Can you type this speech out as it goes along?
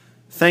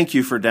Thank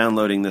you for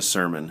downloading this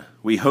sermon.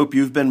 We hope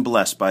you've been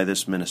blessed by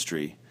this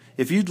ministry.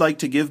 If you'd like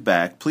to give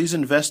back, please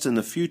invest in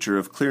the future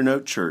of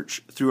Clearnote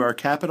Church through our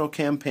capital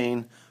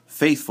campaign,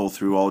 Faithful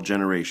Through All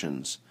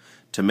Generations.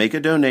 To make a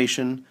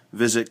donation,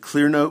 visit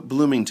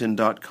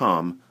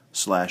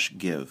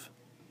clearnotebloomington.com/give.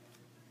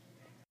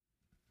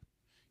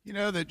 You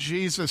know that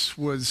Jesus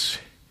was,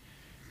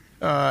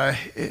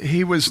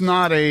 he was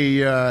not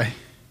a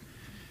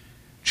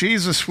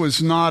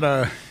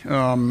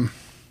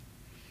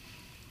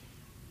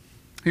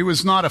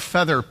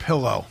feather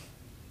pillow.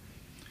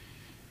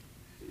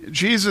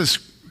 Jesus'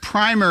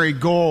 primary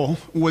goal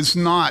was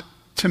not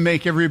to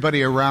make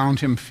everybody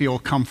around him feel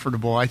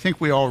comfortable. I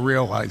think we all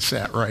realize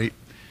that, right?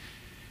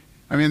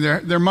 I mean,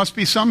 there must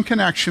be some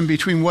connection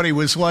between what he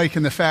was like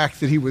and the fact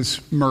that he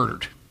was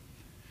murdered.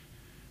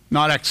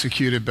 Not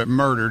executed, but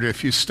murdered,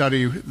 if you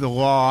study the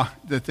law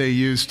that they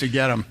used to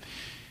get him.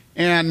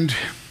 And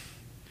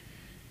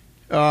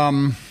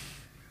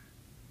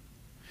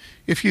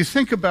if you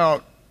think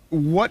about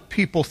what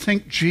people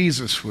think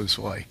Jesus was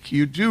like,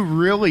 you do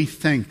really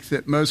think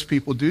that most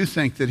people do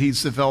think that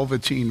he's the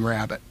Velveteen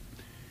Rabbit.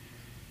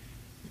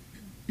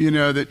 You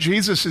know, that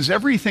Jesus is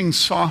everything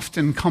soft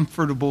and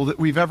comfortable that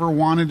we've ever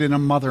wanted in a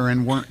mother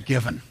and weren't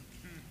given.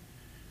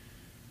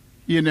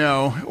 You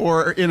know,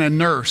 or in a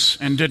nurse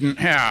and didn't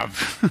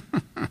have.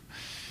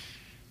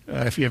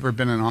 If you've ever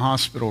been in a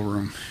hospital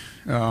room.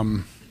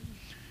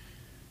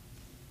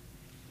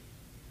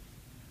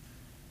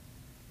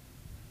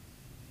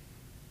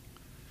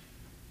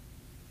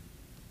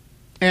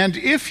 And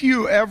if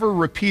you ever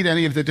repeat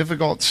any of the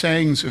difficult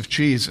sayings of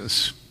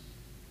Jesus,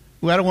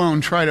 let alone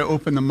try to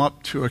open them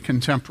up to a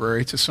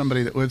contemporary, to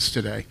somebody that lives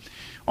today,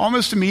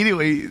 almost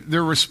immediately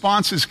their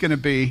response is going to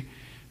be,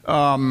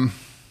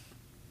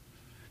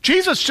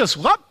 Jesus just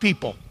loved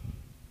people.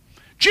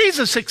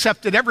 Jesus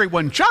accepted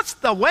everyone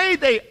just the way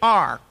they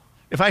are.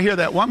 If I hear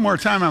that one more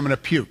time, I'm going to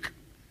puke.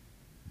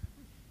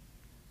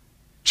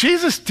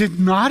 Jesus did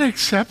not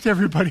accept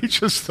everybody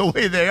just the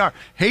way they are.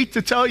 Hate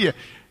to tell you,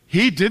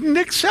 he didn't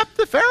accept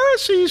the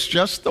Pharisees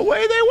just the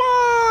way they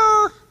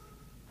were.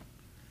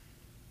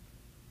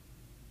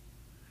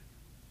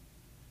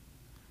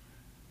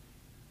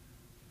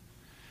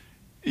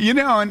 You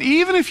know, and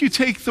even if you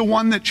take the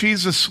one that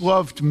Jesus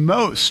loved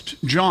most,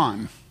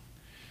 John,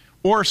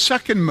 or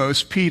second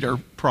most, Peter,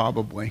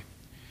 probably,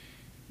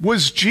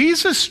 was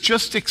Jesus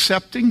just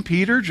accepting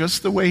Peter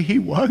just the way he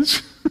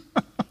was?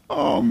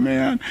 Oh,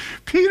 man.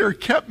 Peter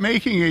kept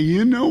making a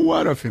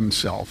you-know-what of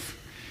himself.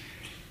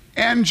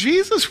 And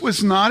Jesus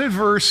was not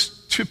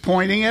averse to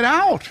pointing it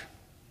out.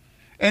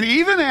 And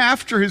even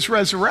after his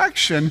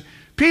resurrection,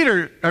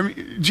 Peter,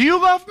 do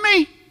you love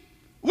me?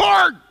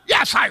 Lord,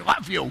 yes, I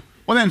love you.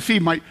 Well, then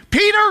feed my...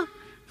 Peter,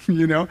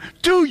 you know,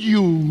 do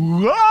you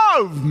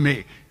love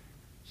me?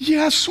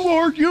 Yes,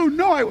 Lord, you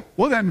know I...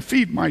 Well, then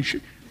feed my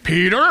sheep.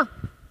 Peter?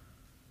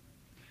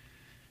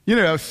 You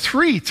know,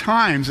 3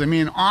 times, I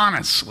mean,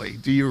 honestly,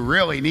 do you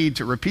really need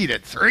to repeat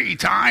it 3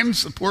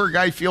 times? The poor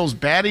guy feels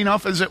bad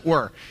enough as it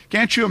were.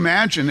 Can't you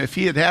imagine if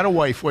he had had a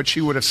wife, what she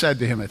would have said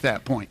to him at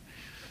that point?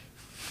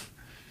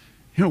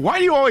 You know, why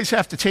do you always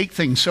have to take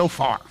things so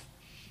far?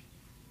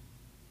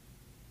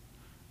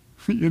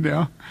 You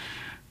know?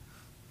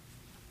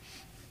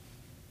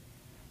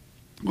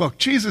 Look,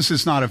 Jesus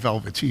is not a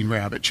Velveteen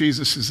Rabbit.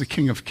 Jesus is the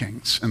King of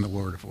Kings and the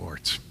Lord of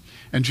Lords.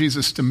 And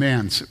Jesus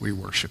demands that we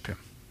worship him.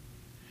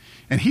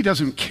 And he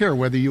doesn't care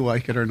whether you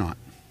like it or not.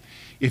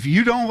 If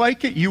you don't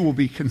like it, you will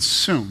be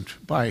consumed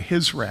by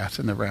his wrath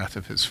and the wrath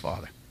of his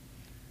Father.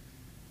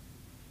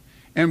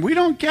 And we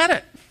don't get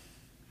it.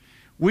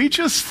 We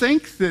just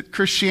think that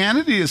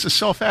Christianity is a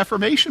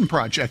self-affirmation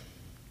project.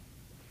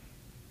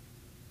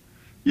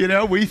 You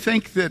know, we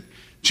think that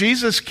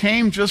Jesus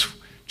came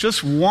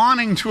just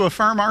wanting to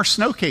affirm our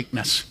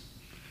snowcakeness.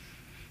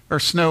 Or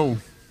snow,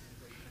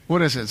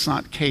 what is it? It's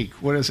not cake.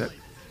 What is it?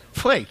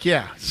 Flake,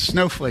 yeah,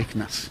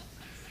 snowflakeness.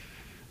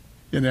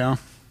 You know?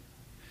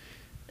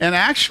 And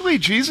actually,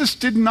 Jesus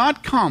did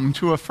not come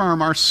to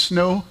affirm our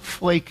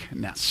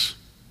snowflakeness.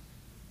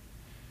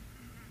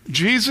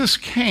 Jesus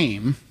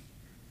came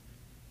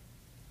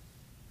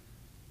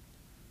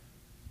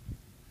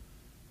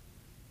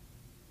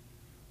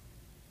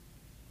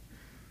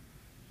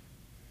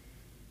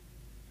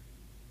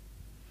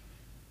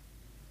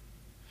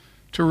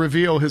to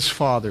reveal his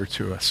Father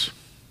to us.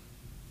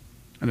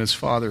 And his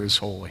Father is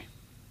holy.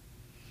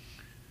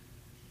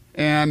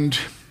 And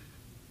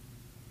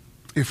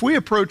if we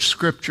approach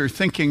Scripture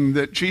thinking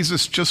that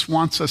Jesus just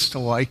wants us to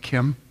like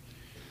him,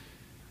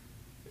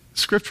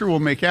 Scripture will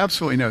make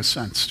absolutely no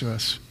sense to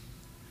us.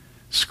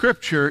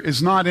 Scripture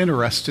is not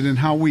interested in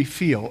how we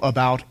feel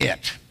about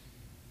it,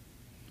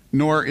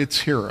 nor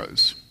its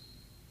heroes.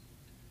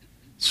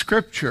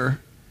 Scripture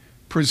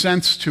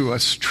presents to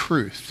us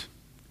truth.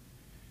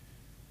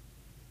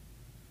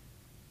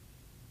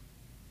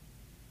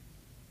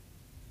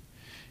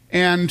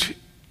 And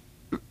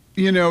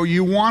you know,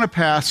 you want a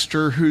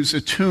pastor who's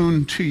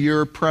attuned to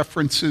your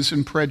preferences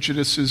and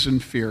prejudices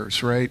and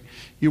fears, right?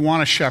 You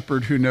want a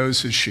shepherd who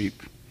knows his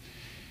sheep.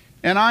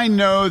 And I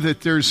know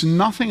that there's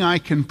nothing I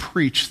can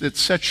preach that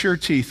sets your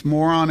teeth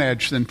more on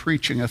edge than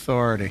preaching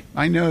authority.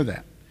 I know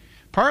that.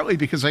 Partly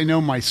because I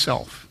know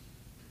myself.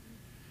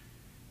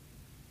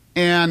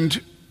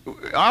 And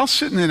I'll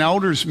sit in an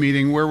elders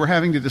meeting where we're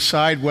having to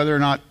decide whether or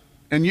not,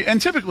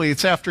 and typically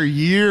it's after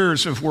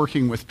years of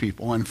working with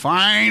people, and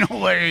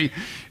finally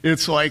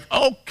it's like,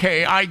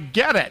 okay, I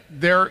get it.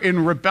 They're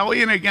in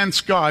rebellion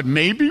against God.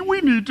 Maybe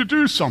we need to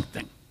do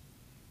something.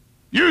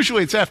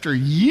 Usually it's after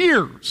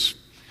years.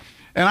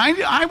 And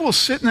I will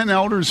sit in an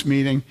elders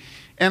meeting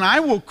and I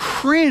will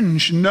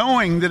cringe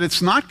knowing that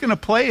it's not going to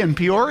play in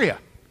Peoria.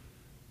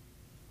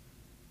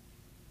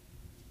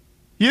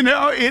 You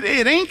know,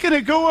 it ain't going to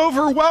go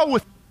over well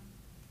with,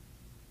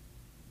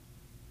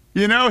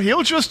 you know,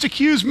 he'll just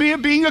accuse me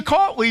of being a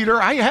cult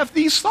leader. I have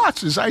these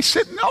thoughts as I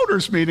sit in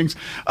elders meetings.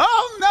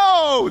 Oh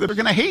no, they're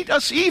going to hate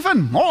us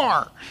even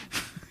more.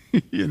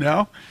 You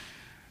know,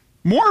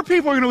 more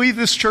people are going to leave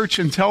this church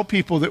and tell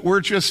people that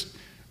we're just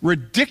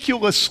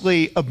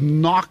ridiculously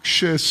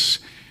obnoxious,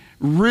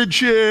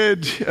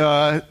 rigid,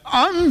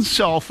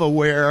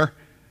 unself-aware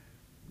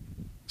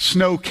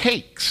snow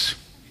cakes.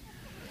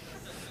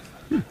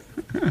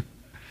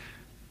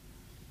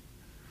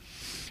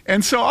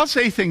 And so I'll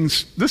say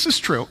things, this is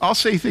true, I'll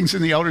say things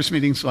in the elders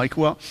meetings like,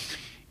 well,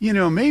 you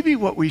know, maybe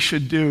what we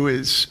should do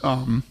is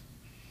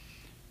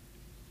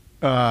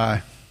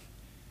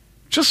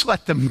just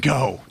let them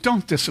go.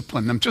 Don't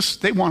discipline them.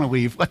 Just, they want to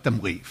leave, let them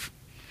leave.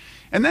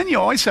 And then you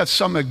always have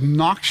some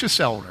obnoxious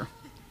elder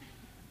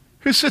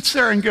who sits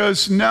there and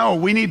goes, no,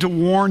 we need to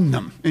warn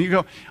them. And you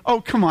go, oh,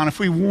 come on, if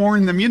we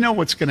warn them, you know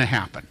what's going to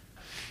happen.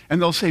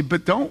 And they'll say,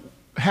 but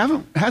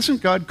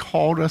hasn't God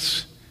called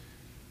us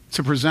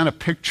to present a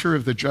picture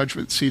of the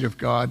judgment seat of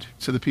God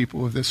to the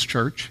people of this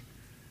church?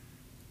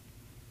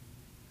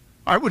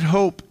 I would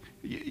hope,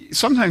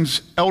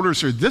 sometimes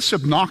elders are this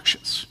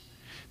obnoxious.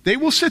 They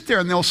will sit there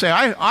and they'll say,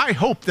 I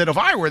hope that if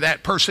I were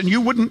that person,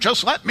 you wouldn't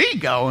just let me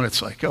go. And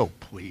it's like, oh,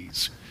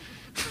 please.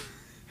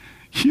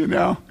 You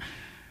know?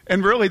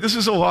 And really, this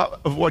is a lot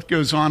of what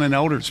goes on in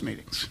elders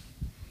meetings.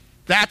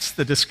 That's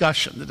the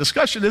discussion. The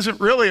discussion isn't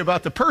really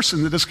about the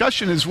person. The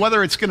discussion is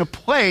whether it's going to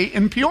play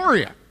in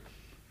Peoria.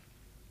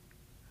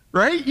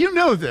 Right? You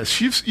know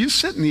this. You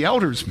sit in the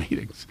elders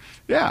meetings.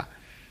 Yeah.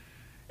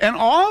 And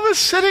all of us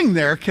sitting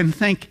there can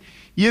think,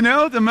 you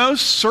know, the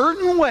most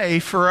certain way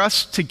for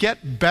us to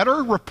get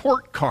better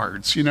report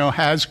cards, you know,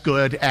 has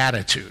good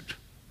attitude.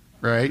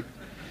 Right?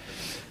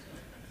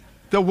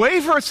 The way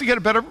for us to get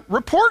a better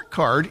report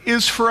card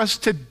is for us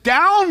to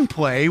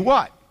downplay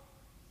what?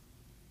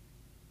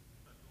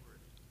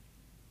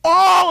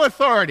 All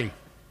authority.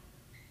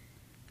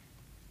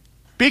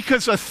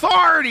 Because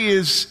authority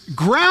is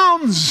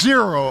ground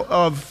zero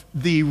of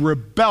the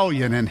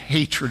rebellion and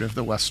hatred of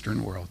the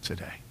Western world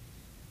today.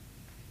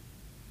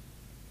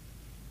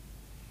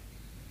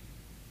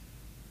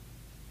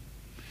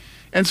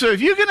 And so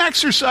if you can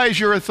exercise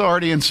your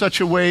authority in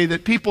such a way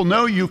that people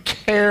know you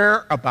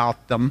care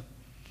about them,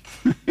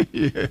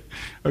 yeah,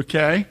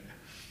 okay?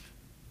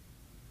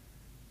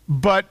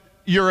 But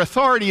your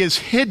authority is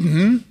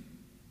hidden,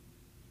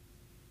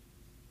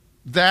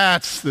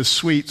 that's the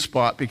sweet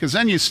spot, because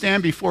then you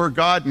stand before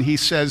God and he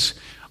says,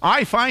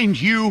 I find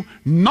you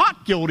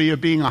not guilty of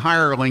being a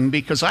hireling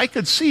because I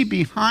could see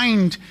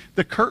behind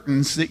the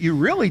curtains that you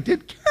really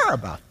did care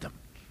about them.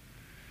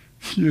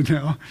 You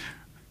know?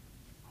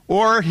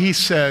 Or he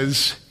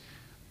says,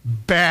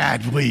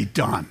 badly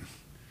done,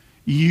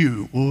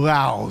 you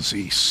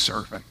lousy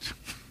servant.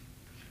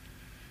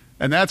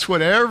 And that's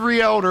what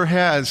every elder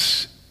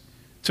has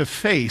to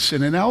face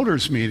in an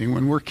elders meeting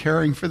when we're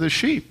caring for the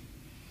sheep.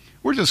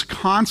 We're just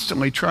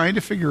constantly trying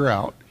to figure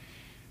out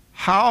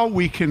how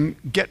we can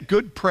get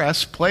good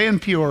press, play in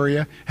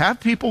Peoria, have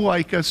people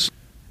like us,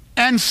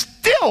 and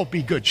still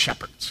be good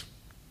shepherds.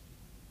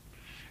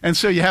 And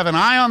so you have an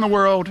eye on the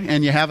world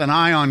and you have an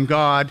eye on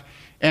God,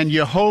 and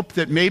you hope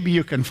that maybe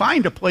you can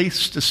find a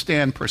place to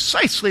stand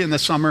precisely in the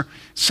summer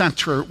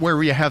center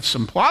where you have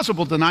some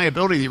plausible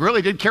deniability. You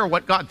really did care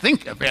what God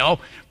thinks of you,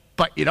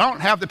 but you don't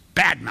have the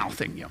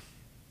bad-mouthing you.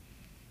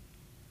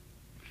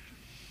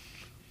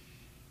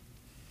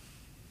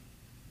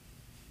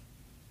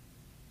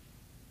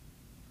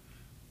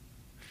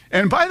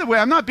 And by the way,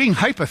 I'm not being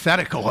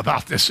hypothetical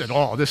about this at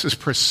all. This is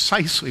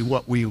precisely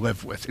what we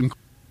live with.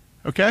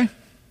 Okay?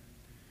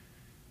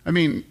 I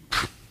mean,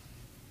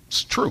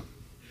 it's true.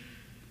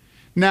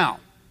 Now,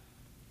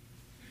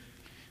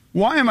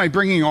 why am I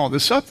bringing all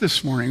this up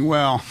this morning?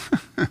 Well,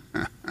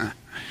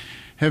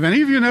 have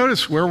any of you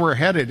noticed where we're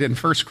headed in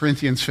 1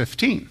 Corinthians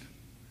 15?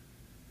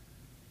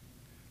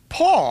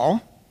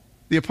 Paul,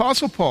 the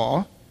Apostle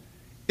Paul,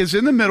 is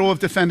in the middle of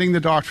defending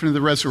the doctrine of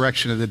the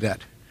resurrection of the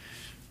dead.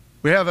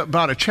 We have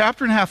about a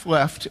chapter and a half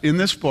left in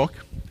this book.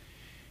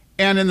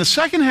 And in the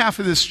second half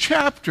of this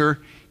chapter,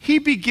 he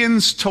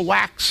begins to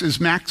wax,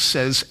 as Max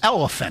says,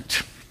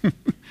 elephant.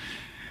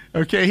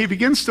 Okay, he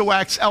begins to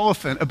wax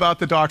elephant about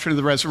the doctrine of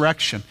the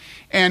resurrection.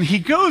 And he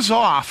goes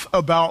off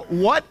about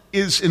what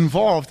is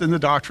involved in the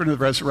doctrine of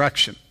the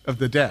resurrection of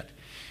the dead.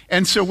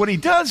 And so what he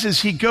does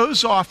is he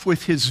goes off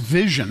with his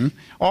vision.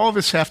 All of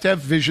us have to have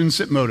visions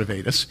that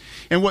motivate us.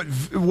 And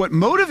what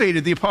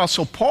motivated the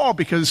Apostle Paul,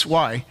 because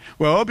why?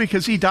 Well,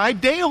 because he died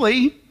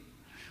daily.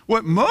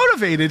 What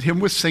motivated him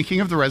was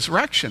thinking of the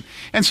resurrection.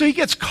 And so he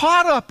gets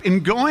caught up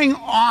in going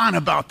on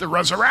about the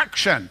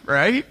resurrection,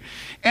 right?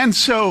 And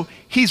so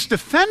he's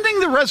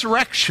defending the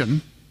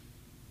resurrection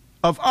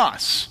of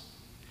us.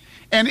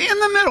 And in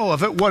the middle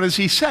of it, what does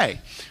he say?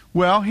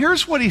 Well,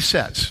 here's what he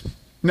says.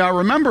 Now,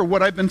 remember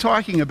what I've been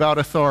talking about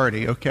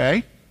authority,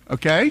 okay?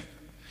 Okay?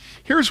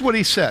 Here's what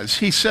he says.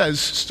 He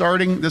says,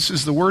 this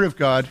is the word of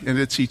God, and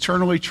it's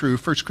eternally true,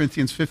 1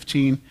 Corinthians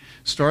 15,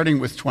 starting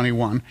with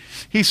 21.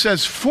 He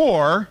says,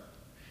 for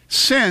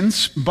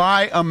since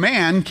by a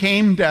man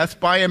came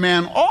death, by a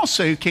man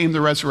also came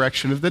the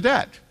resurrection of the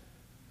dead.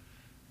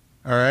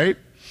 All right?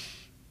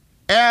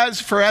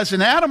 As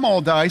in Adam all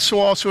die, so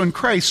also in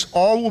Christ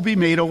all will be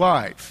made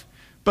alive,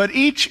 but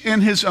each in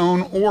his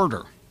own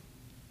order.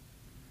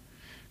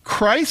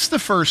 Christ the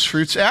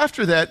firstfruits,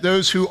 after that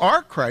those who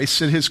are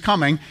Christ's at his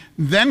coming,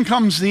 then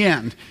comes the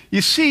end.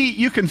 You see,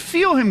 you can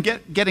feel him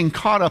getting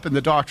caught up in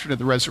the doctrine of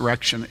the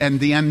resurrection and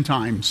the end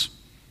times,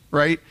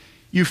 right?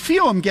 You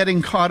feel him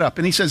getting caught up,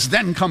 and he says,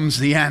 then comes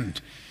the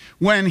end.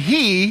 When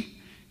he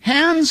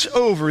hands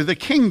over the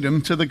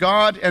kingdom to the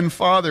God and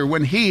Father,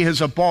 when he has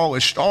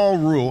abolished all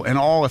rule and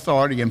all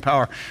authority and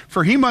power,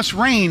 for he must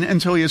reign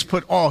until he has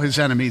put all his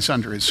enemies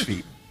under his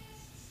feet.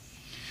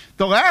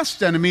 The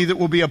last enemy that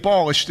will be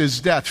abolished is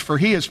death, for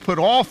he has put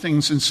all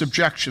things in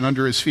subjection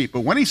under his feet.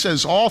 But when he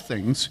says all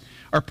things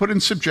are put in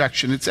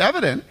subjection, it's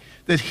evident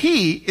that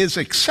he is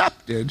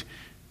accepted,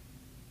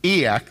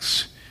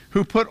 EX,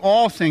 who put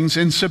all things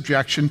in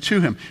subjection to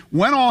him.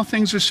 When all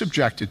things are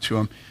subjected to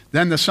him,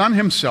 then the Son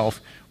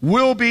himself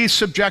will be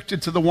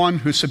subjected to the one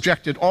who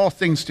subjected all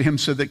things to him,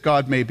 so that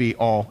God may be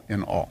all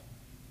in all.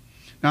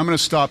 Now I'm going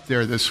to stop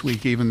there this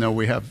week, even though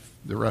we have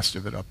the rest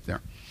of it up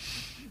there.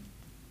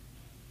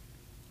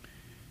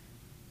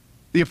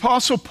 The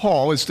Apostle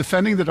Paul is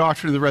defending the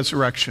doctrine of the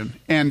resurrection,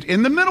 and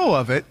in the middle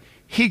of it,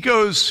 he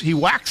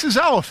waxes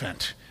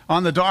elephant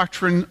on the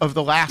doctrine of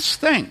the last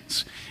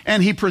things,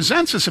 and he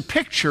presents us a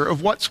picture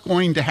of what's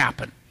going to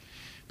happen,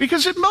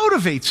 because it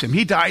motivates him.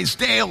 He dies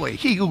daily.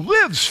 He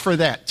lives for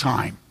that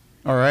time,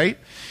 all right?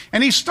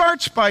 And he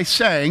starts by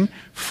saying,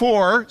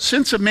 for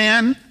since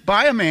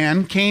by a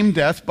man came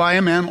death, by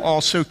a man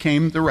also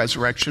came the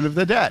resurrection of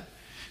the dead.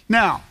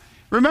 Now,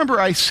 remember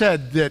I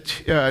said that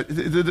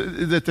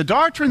the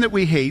doctrine that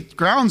we hate,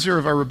 ground zero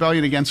of our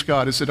rebellion against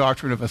God, is the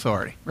doctrine of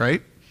authority,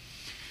 right?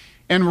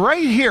 And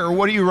right here,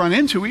 what do you run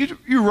into?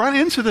 You run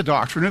into the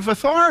doctrine of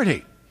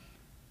authority.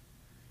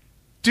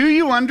 Do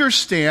you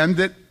understand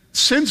that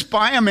since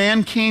by a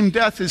man came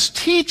death is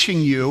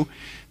teaching you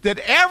that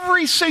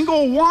every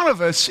single one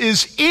of us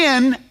is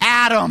in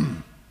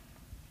Adam?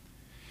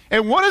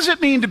 And what does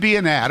it mean to be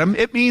in Adam?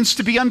 It means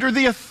to be under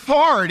the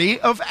authority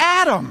of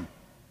Adam.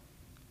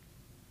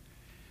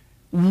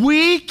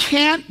 We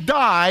can't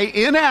die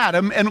in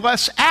Adam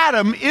unless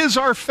Adam is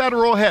our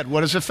federal head.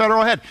 What is a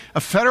federal head?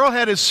 A federal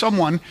head is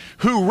someone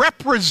who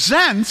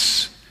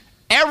represents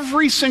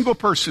every single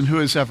person who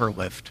has ever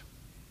lived.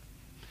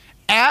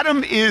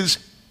 Adam is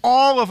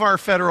all of our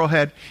federal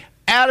head.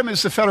 Adam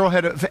is the federal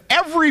head of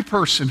every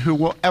person who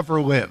will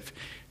ever live,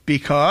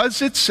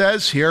 because it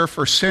says here,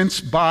 for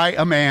since by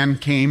a man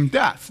came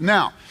death.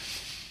 Now,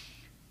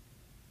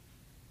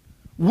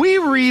 we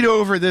read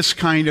over this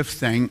kind of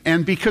thing,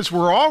 and because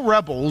we're all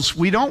rebels,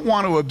 we don't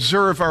want to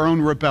observe our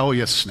own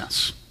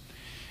rebelliousness.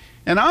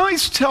 And I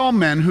always tell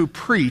men who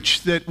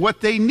preach that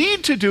what they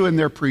need to do in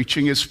their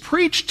preaching is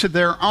preach to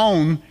their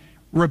own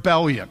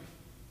rebellion.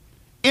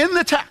 In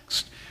the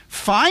text.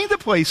 Find a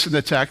place in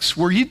the text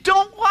where you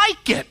don't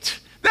like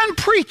it, then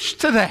preach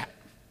to that.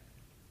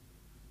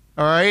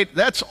 All right?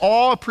 That's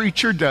all a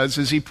preacher does,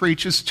 is he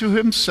preaches to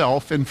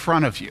himself in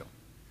front of you.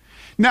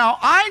 Now,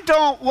 I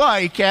don't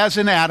like, as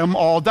in Adam,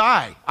 all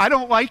die. I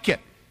don't like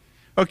it.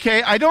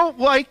 Okay? I don't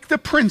like the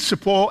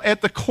principle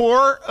at the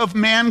core of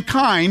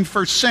mankind,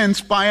 for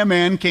since by a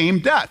man came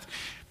death.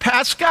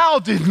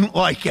 Pascal didn't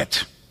like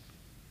it.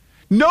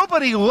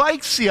 Nobody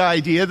likes the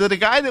idea that a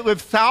guy that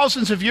lived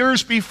thousands of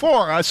years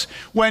before us,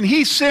 when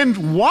he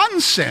sinned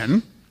one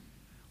sin,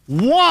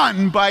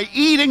 one by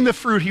eating the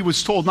fruit he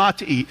was told not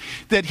to eat,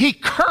 that he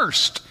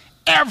cursed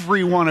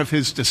every one of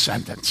his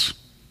descendants.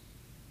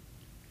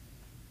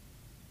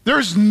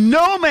 There's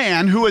no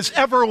man who has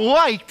ever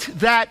liked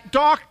that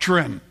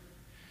doctrine.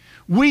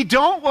 We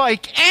don't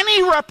like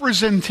any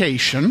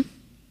representation,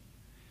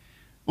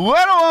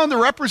 let alone the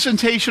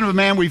representation of a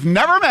man we've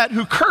never met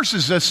who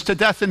curses us to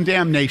death and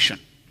damnation.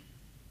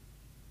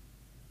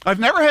 I've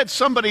never had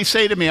somebody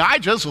say to me, I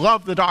just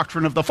love the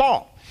doctrine of the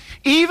fall.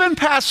 Even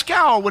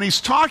Pascal, when he's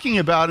talking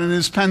about it in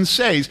his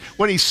Pensées,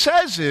 what he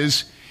says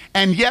is,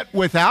 and yet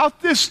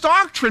without this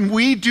doctrine,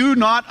 we do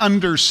not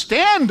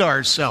understand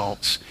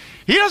ourselves.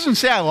 He doesn't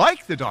say, I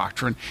like the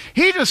doctrine.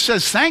 He just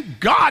says, thank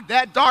God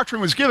that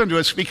doctrine was given to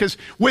us, because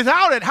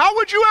without it, how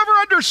would you ever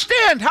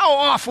understand how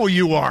awful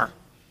you are?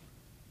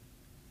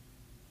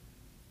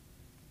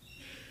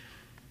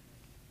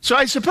 So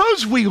I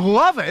suppose we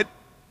love it,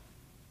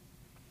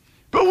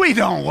 but we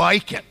don't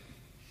like it.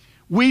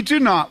 We do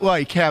not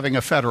like having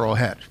a federal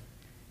head.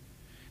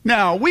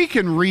 Now, we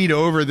can read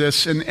over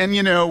this and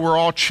we're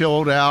all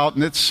chilled out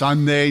and it's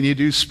Sunday and you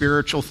do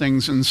spiritual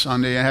things on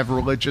Sunday and have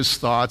religious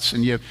thoughts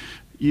and you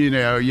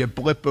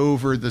blip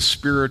over the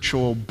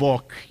spiritual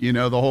book,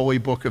 the holy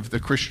book of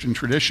the Christian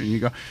tradition. You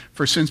go,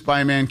 for since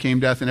by a man came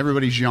death, and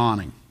everybody's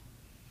yawning,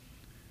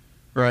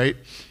 right?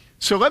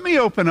 So let me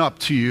open up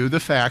to you the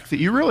fact that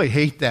you really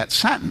hate that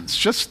sentence,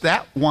 just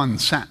that one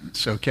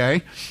sentence,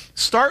 okay?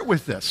 Start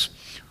with this.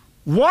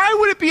 Why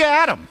would it be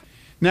Adam?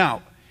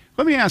 Now,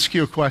 let me ask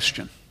you a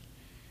question.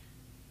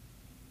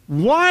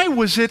 Why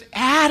was it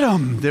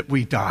Adam that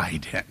we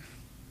died in?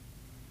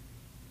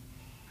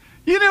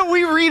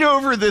 We read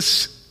over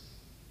this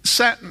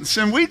sentence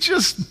and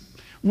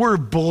we're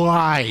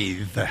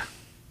blithe.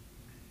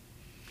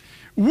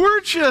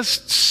 We're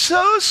just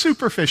so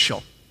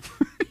superficial.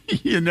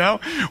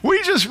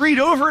 We just read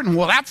over it and,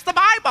 well, that's the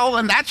Bible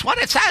and that's what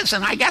it says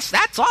and I guess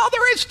that's all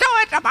there is to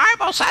it. The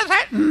Bible says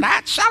it and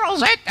that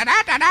settles it. The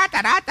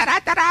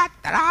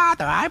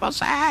Bible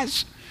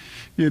says.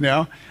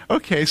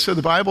 Okay, so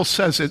the Bible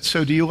says it,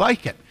 so do you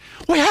like it?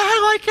 Well, yeah,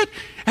 I like it.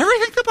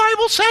 Everything the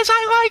Bible says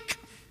I like.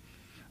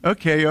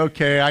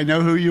 Okay, I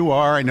know who you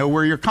are. I know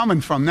where you're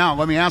coming from. Now,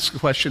 let me ask the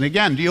question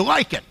again. Do you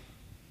like it?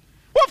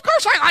 Well, of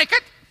course I like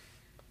it.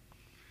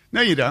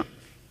 No, you don't.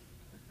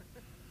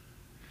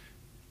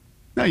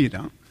 No, you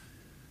don't.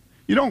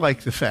 You don't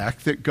like the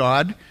fact that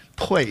God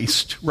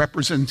placed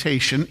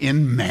representation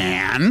in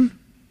man.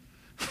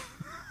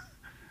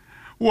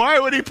 Why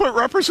would he put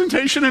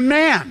representation in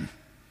man?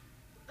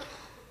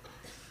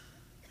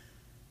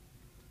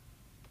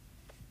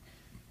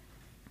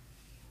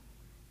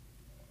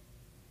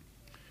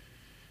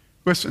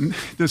 Listen,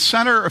 the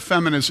center of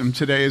feminism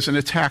today is an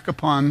attack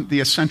upon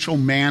the essential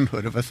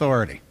manhood of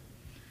authority.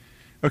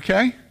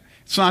 Okay?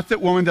 It's not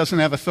that woman doesn't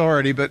have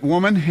authority, but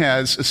woman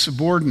has a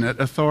subordinate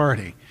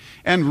authority.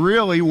 And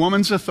really,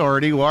 woman's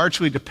authority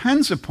largely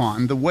depends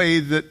upon the way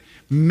that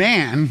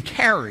man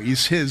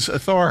carries his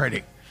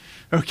authority.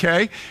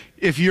 Okay?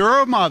 If you're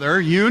a mother,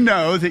 you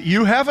know that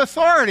you have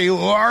authority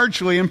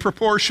largely in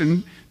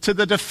proportion to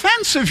the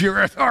defense of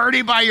your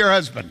authority by your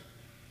husband.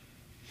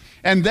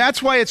 And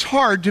that's why it's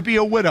hard to be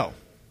a widow.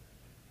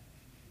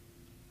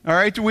 All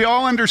right? Do we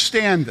all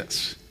understand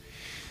this?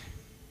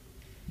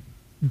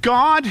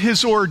 God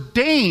has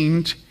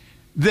ordained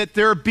that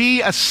there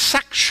be a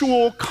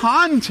sexual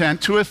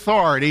content to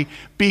authority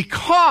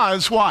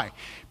because, why?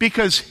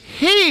 Because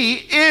he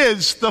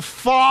is the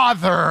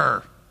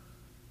Father.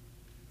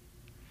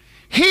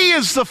 He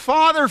is the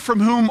Father from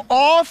whom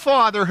all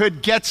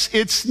fatherhood gets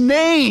its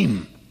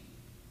name.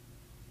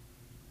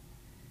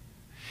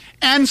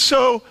 And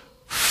so,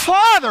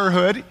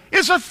 fatherhood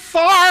is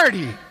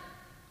authority.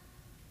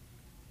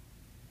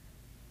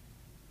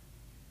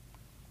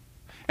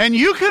 And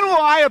you can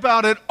lie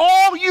about it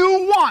all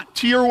you want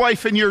to your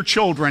wife and your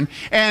children,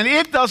 and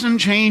it doesn't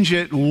change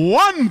it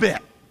one bit.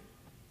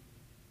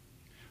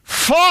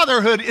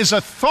 Fatherhood is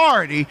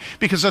authority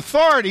because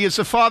authority is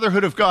the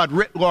fatherhood of God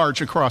writ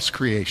large across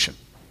creation.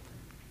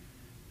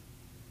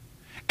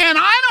 And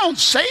I don't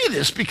say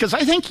this because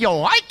I think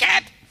you'll like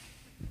it.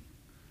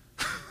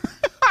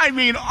 I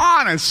mean,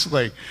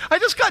 honestly, I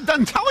just got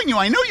done telling you,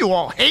 I know you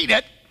all hate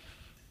it.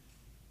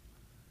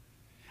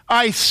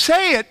 I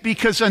say it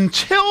because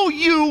until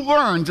you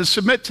learn to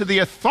submit to the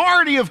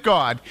authority of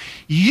God,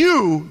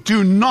 you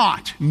do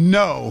not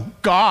know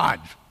God.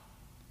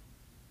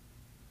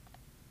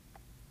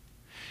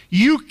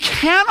 You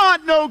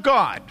cannot know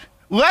God,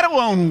 let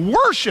alone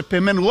worship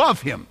him and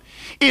love him,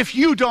 if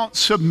you don't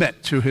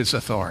submit to his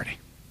authority.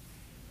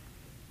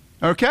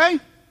 Okay?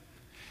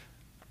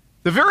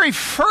 The very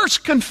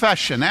first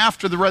confession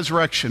after the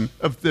resurrection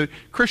of the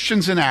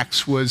Christians in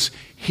Acts was,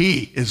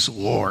 he is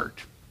Lord.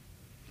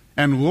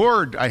 And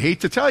Lord, I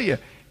hate to tell you,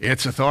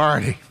 it's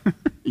authority,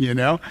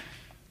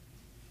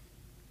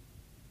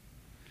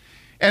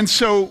 And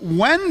so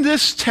when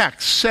this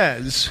text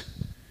says,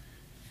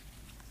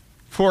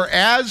 for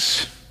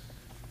as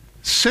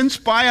since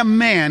by a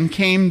man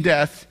came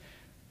death,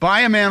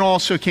 by a man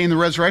also came the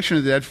resurrection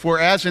of the dead, for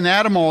as in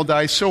Adam all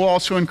die, so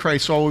also in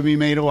Christ all will be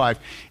made alive.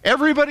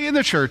 Everybody in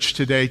the church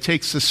today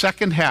takes the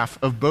second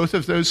half of both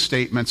of those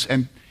statements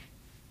and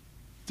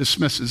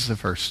dismisses the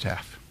first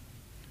half.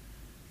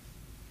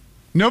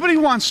 Nobody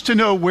wants to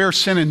know where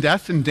sin and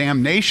death and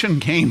damnation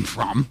came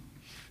from.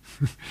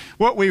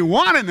 What we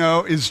want to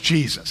know is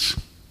Jesus.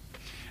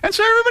 And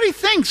so everybody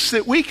thinks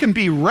that we can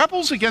be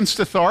rebels against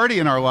authority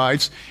in our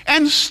lives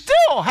and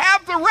still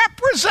have the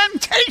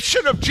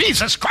representation of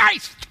Jesus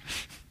Christ.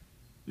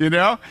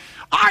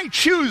 I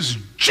choose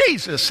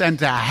Jesus and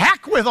to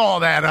heck with all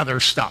that other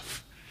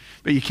stuff.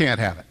 But you can't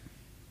have it.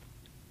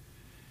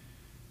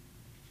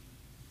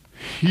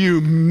 You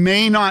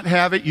may not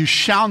have it, you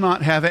shall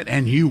not have it,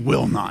 and you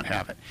will not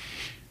have it.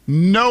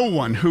 No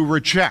one who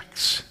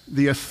rejects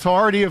the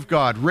authority of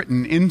God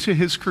written into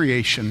his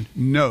creation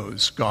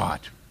knows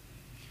God.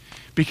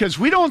 Because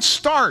we don't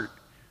start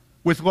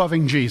with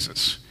loving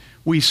Jesus.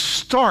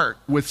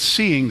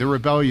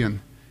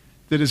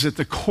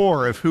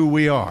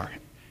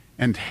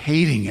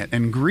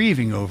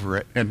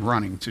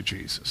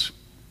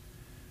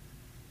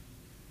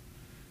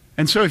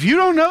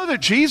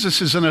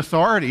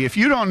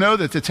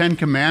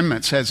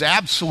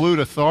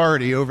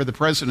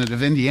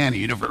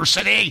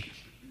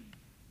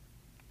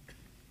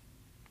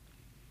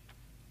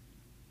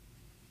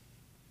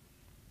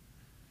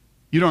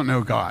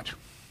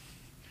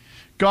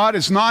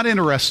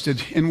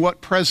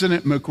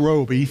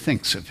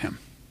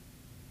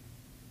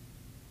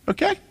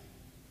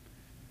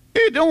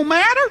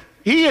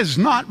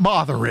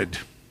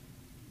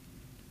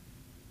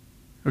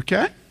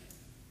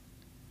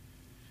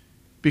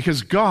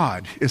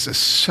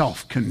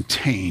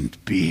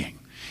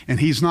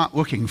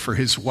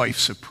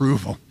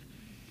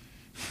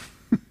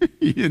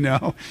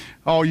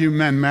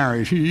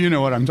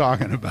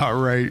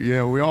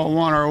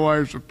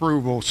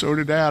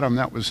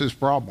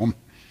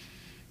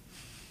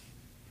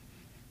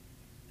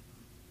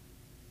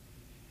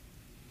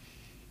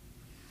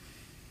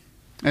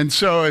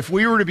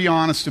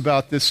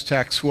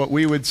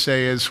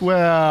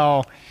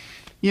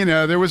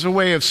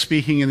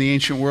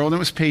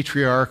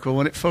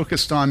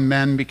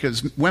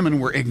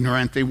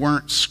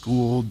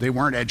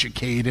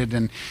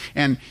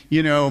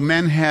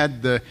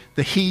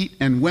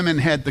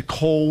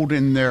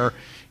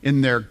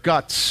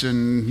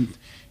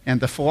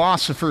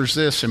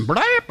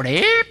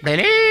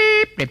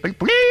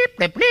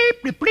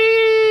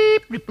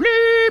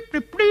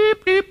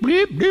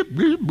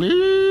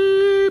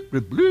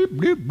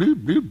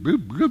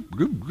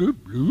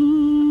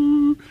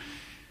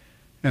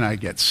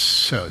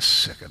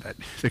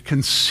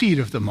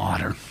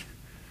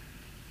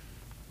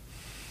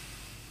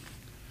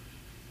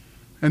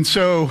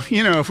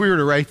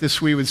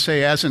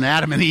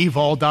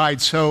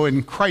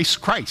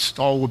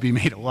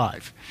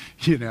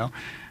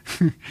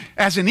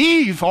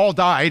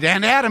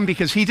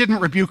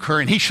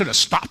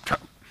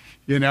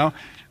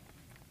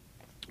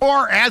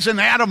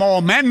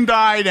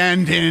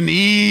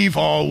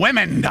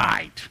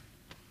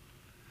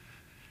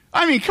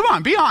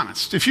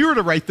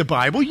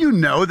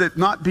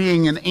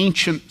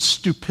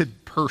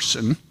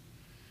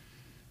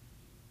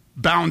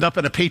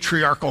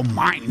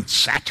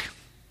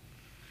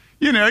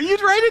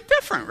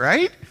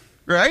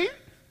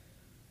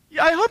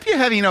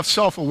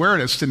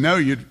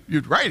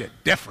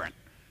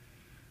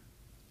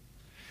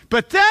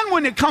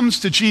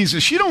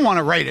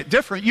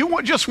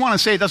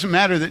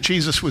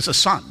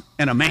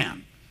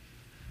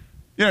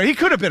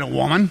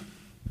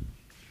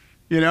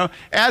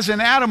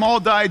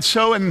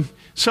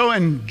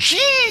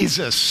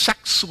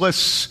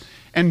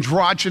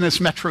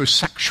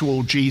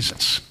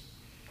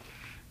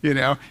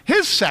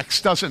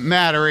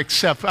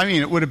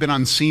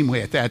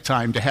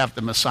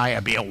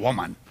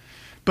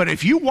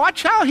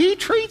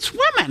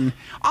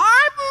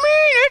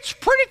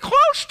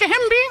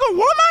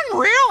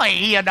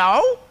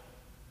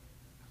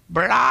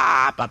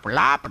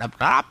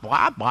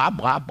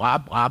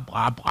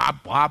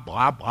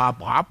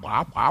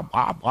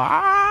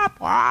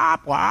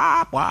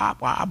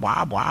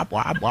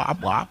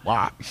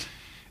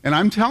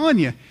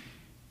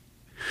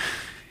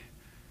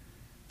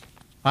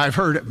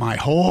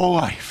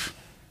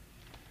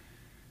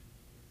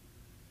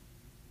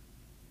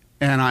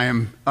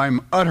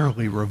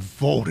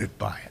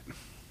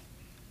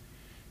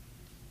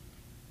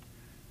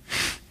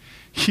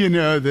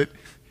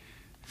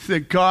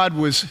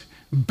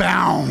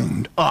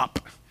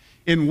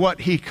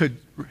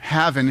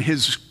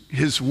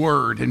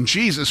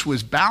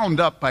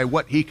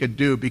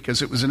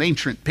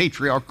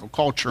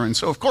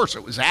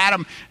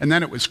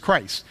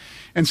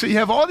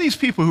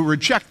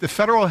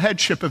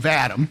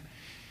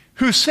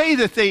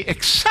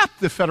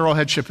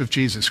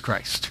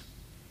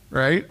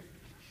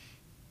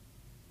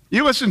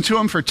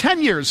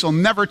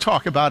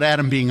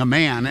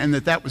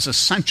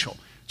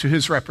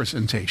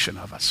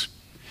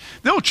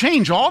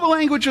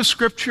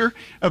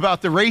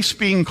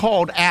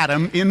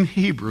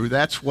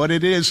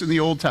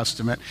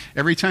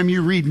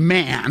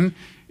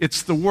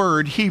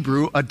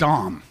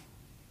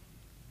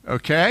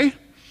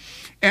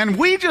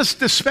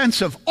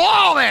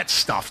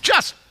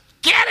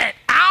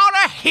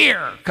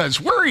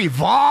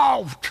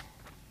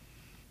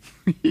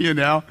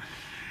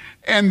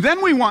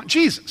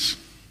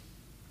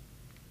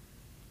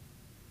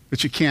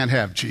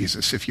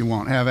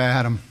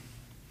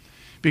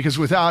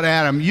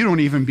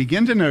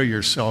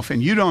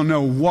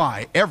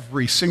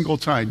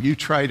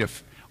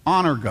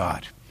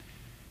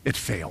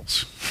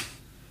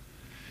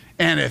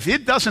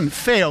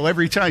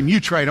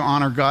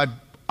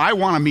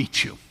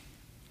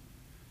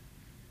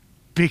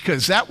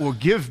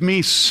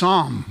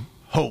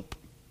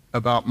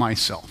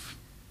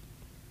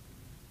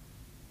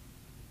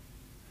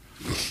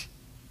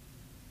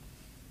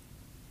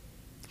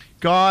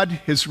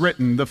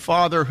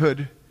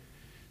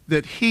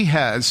 that he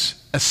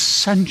has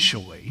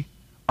essentially,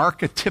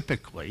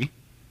 archetypically,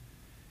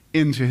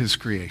 into his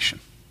creation.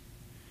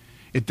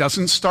 It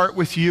doesn't start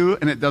with you,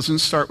 and it doesn't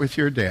start with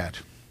your dad.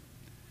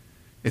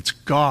 It's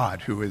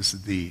God who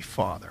is the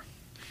Father.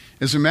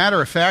 As a matter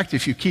of fact,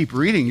 if you keep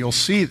reading, you'll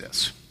see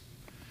this.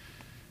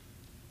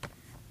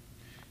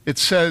 It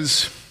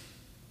says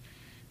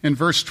in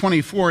verse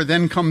 24,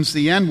 then comes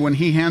the end when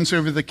he hands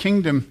over the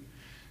kingdom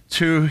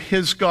to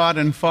his God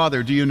and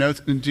Father. Do you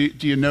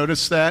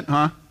notice that,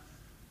 huh?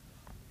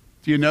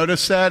 Do you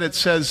notice that? It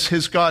says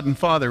his God and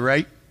Father,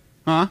 right?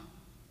 Huh?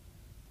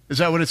 Is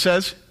that what it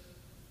says?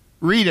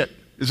 Read it.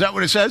 Is that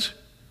what it says?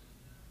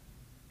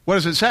 What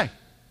does it say?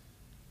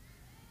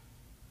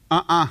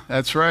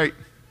 That's right.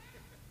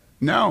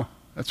 No,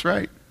 that's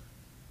right.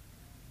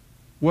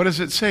 What does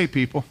it say,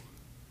 people?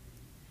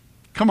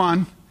 Come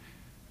on.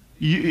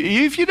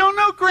 If you don't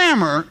know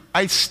grammar,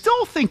 I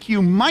still think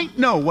you might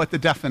know what the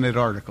definite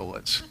article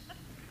is.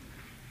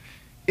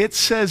 It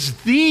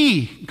says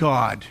the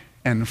God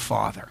and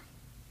Father.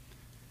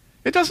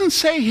 It doesn't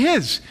say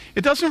his.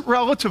 It doesn't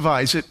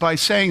relativize it by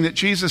saying that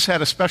Jesus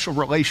had a special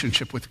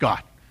relationship with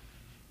God.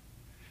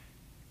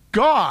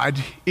 God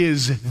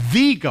is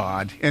the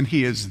God, and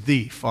he is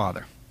the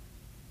Father.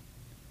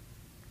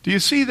 Do you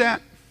see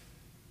that?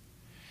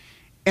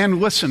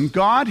 And listen,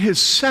 God has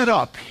set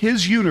up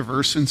his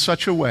universe in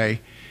such a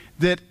way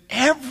that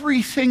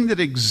everything that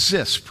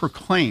exists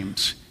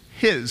proclaims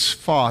his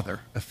Father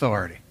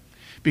authority,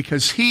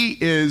 because he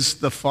is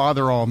the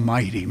Father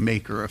Almighty,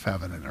 maker of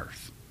heaven and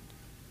earth.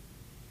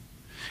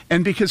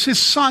 And because his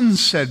Son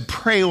said,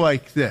 pray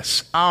like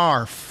this,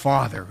 our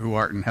Father who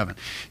art in heaven.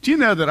 Do you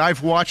know that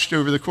I've watched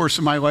over the course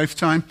of my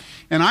lifetime,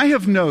 and I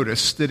have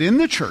noticed that in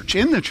the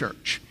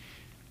church,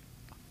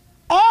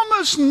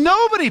 almost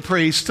nobody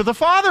prays to the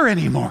Father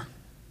anymore.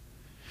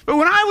 But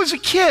when I was a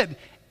kid,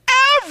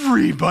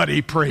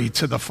 everybody prayed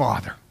to the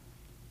Father.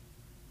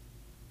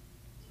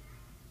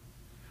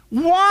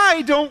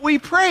 Why don't we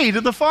pray to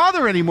the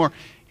Father anymore?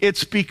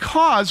 It's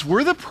because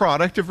we're the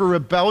product of a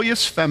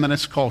rebellious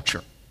feminist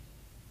culture.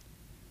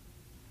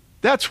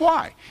 That's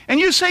why. And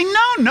you say,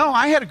 no,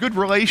 I had a good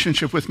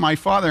relationship with my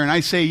father. And I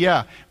say,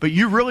 yeah, but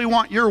you really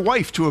want your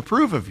wife to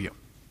approve of you.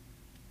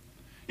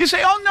 You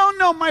say, oh,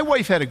 no, my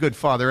wife had a good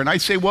father. And I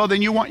say, well,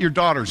 then you want your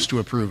daughters to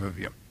approve of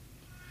you.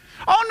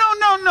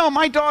 Oh, no,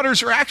 my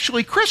daughters are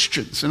actually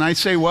Christians. And I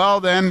say, well,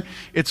 then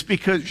it's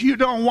because you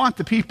don't want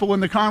the people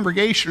in the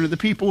congregation or the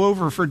people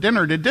over for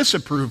dinner to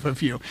disapprove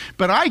of you.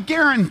 But I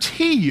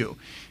guarantee you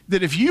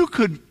that if you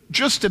could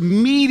just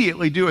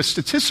immediately do a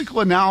statistical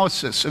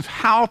analysis of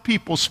how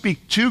people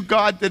speak to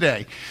God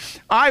today,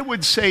 I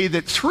would say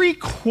that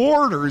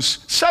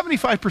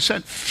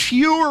 75%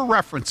 fewer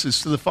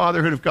references to the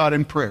fatherhood of God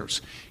in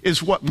prayers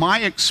is what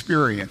my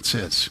experience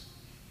is.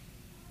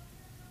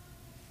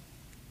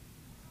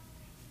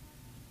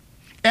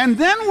 And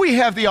then we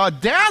have the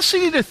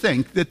audacity to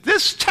think that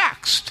this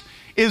text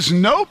is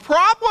no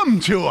problem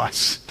to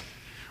us.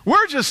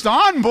 We're just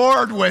on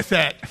board with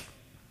it.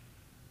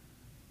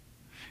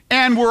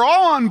 And we're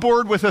all on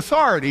board with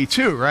authority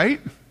too, right?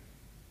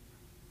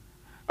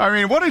 I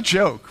mean, what a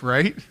joke,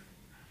 right?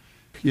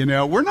 You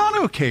know, we're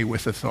not okay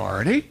with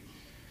authority.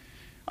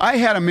 I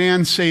had a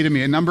man say to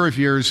me a number of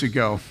years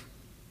ago,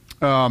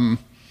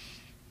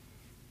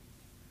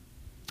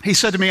 he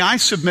said to me, I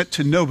submit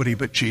to nobody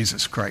but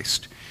Jesus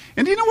Christ.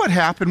 And do you know what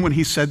happened when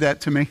he said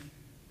that to me?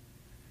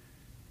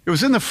 It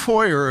was in the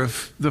foyer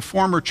of the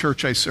former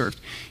church I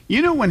served.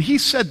 You know, when he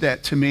said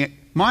that to me,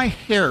 my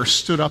hair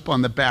stood up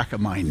on the back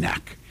of my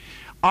neck.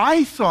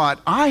 I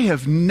thought, I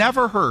have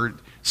never heard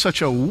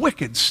such a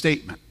wicked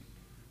statement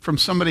from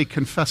somebody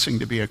confessing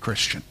to be a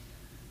Christian.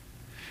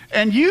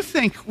 And you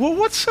think, well,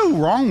 what's so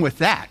wrong with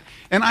that?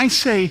 And I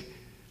say,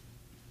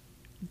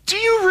 do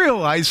you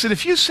realize that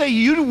if you say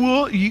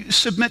you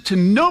submit to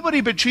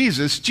nobody but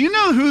Jesus, do you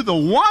know who the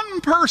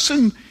one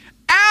person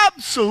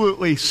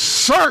absolutely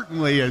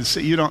certainly is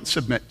that you don't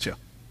submit to?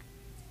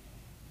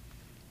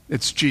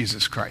 It's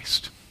Jesus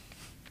Christ.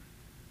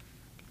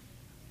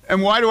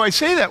 And why do I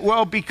say that?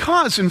 Well,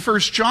 because in 1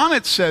 John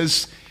it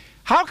says,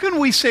 how can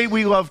we say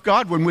we love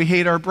God when we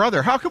hate our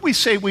brother? How can we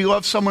say we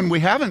love someone we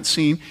haven't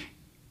seen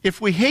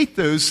if we hate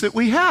those that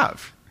we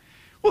have?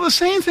 Well, the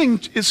same thing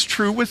is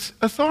true with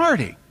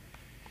authority.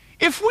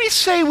 If we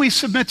say we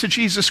submit to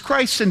Jesus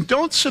Christ and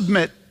don't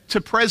submit to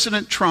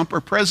President Trump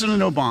or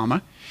President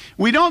Obama,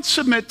 we don't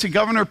submit to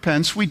Governor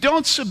Pence, we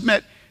don't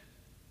submit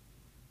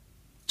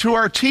to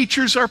our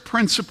teachers, our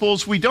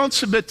principals, we don't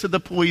submit to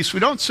the police, we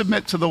don't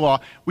submit to the law,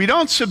 we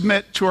don't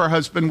submit to our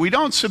husband, we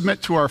don't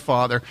submit to our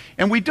father,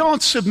 and we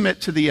don't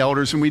submit to the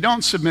elders, and we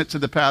don't submit to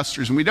the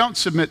pastors, and we don't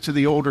submit to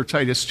the older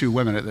Titus 2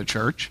 women at the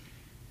church.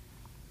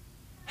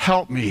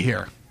 Help me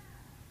here.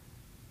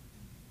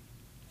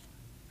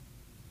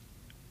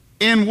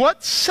 In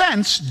what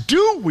sense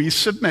do we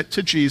submit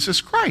to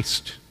Jesus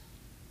Christ?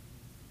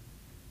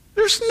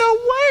 There's no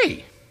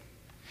way.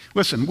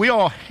 Listen, we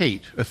all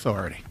hate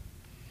authority.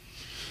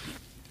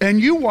 And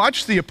you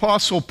watch the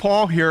Apostle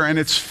Paul here, and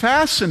it's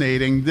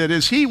fascinating that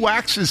as he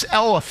waxes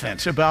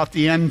eloquent about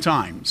the end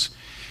times,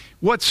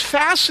 What's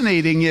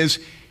fascinating is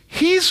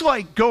he's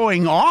like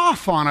going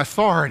off on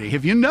authority.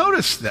 Have you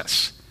noticed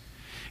this?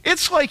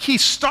 It's like he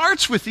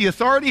starts with the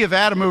authority of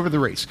Adam over the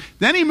race.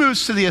 Then he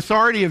moves to the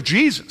authority of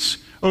Jesus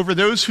over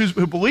those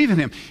who believe in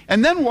him.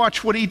 And then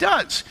watch what he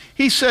does.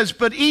 He says,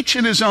 but each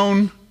in his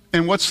own,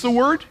 and what's the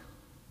word?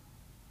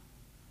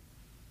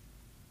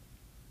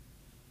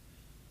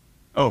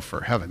 Oh,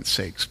 for heaven's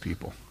sakes,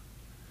 people.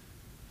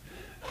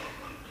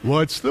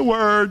 What's the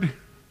word?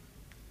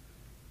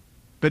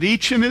 But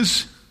each in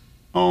his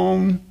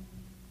own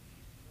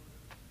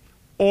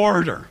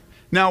order.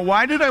 Now,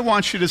 why did I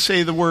want you to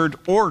say the word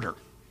order?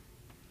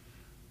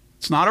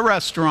 It's not a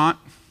restaurant.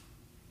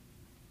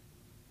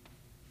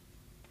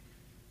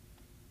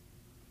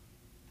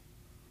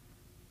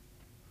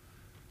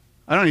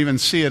 I don't even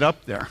see it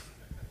up there.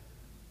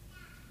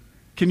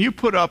 Can you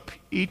put up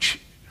each?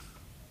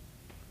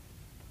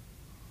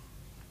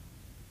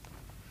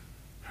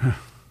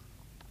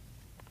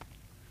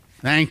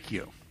 Thank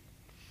you.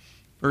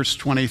 Verse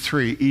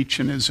 23, each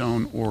in his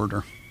own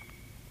order.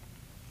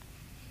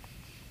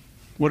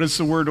 What does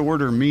the word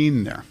order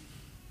mean there?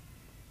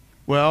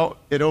 Well,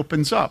 it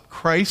opens up.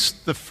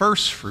 Christ, the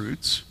first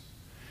fruits.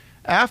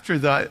 After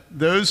that,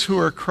 those who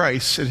are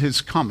Christ's at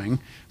his coming.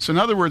 So in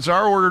other words,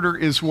 our order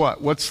is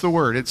what? What's the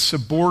word? It's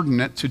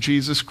subordinate to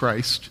Jesus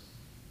Christ.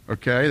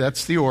 Okay,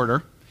 that's the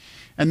order.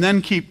 And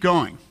then keep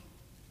going.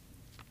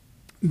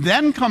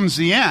 Then comes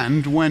the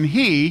end when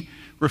he,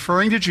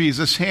 referring to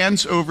Jesus,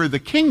 hands over the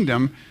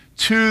kingdom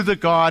to the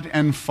God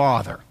and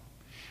Father.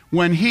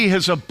 When he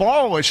has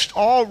abolished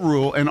all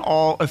rule and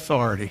all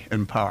authority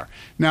and power.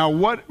 Now,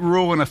 what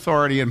rule and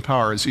authority and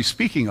power is he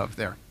speaking of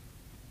there?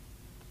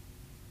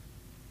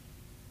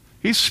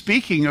 He's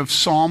speaking of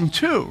Psalm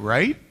 2,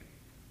 right?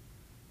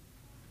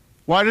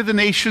 Why do the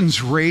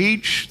nations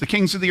rage? The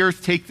kings of the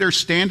earth take their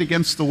stand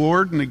against the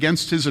Lord and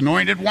against his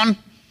anointed one.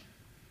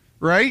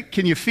 Right?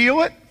 Can you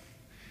feel it?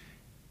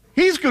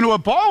 He's going to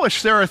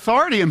abolish their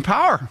authority and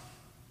power.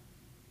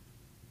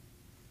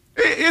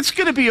 It's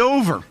going to be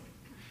over.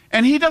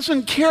 And he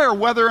doesn't care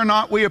whether or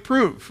not we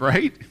approve,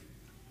 right?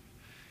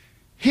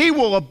 He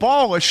will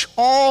abolish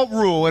all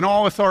rule and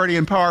all authority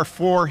and power,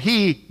 for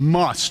he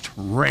must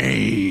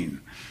reign.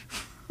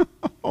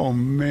 Oh,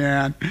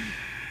 man.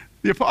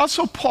 The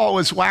Apostle Paul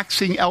is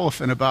waxing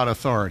eloquent about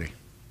authority.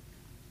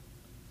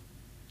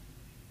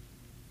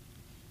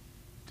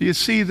 Do you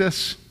see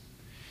this?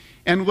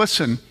 And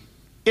listen,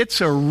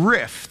 it's a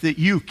riff that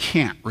you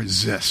can't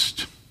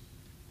resist.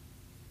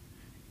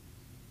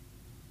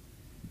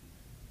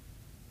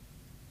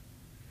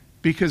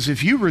 Because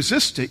if you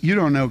resist it, you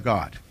don't know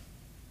God.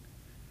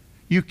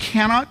 You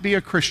cannot be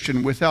a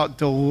Christian without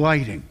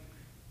delighting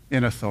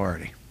in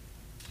authority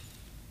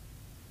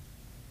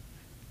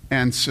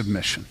and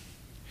submission.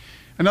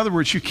 In other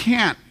words, you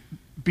can't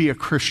be a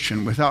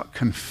Christian without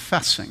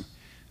confessing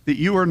that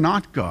you are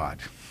not God,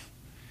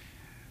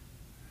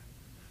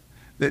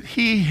 that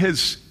he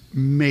has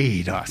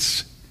made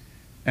us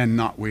and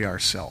not we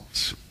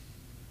ourselves.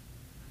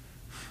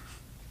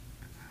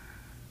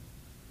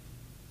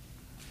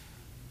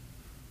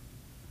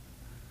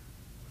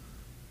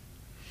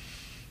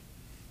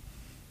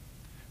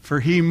 For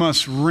he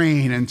must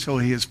reign until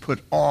he has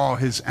put all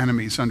his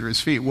enemies under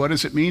his feet. What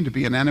does it mean to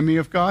be an enemy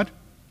of God?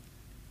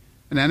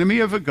 An enemy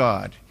of a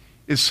God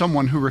is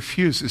someone who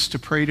refuses to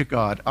pray to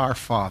God, our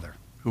Father,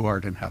 who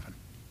art in heaven.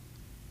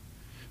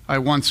 I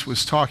once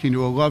was talking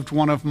to a loved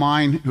one of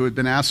mine who had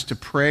been asked to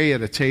pray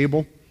at a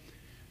table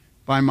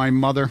by my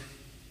mother.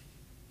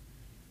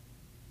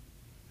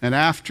 And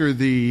after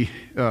the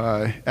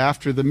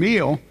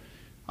meal,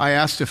 I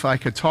asked if I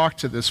could talk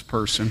to this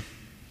person.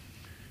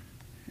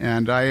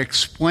 And I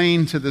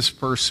explained to this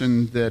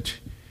person that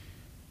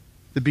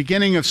the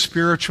beginning of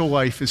spiritual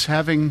life is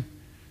having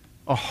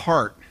a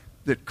heart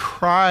that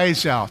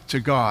cries out to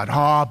God,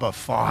 Abba,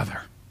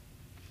 Father.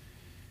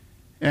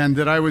 And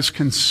that I was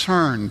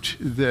concerned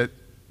that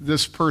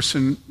this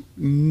person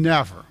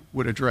never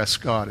would address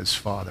God as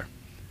Father.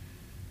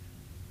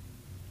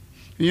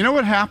 And you know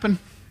what happened?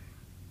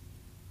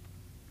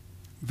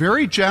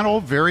 Very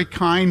gentle, very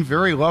kind,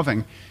 very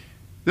loving.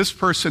 This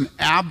person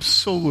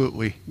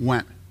absolutely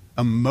went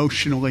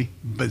emotionally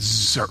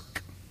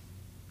berserk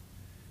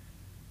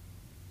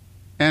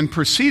and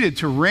proceeded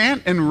to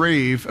rant and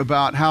rave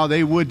about how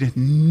they would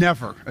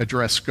never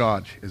address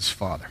God as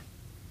Father.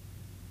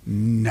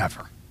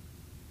 Never.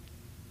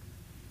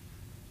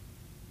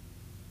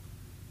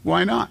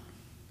 Why not?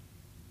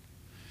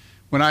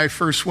 When I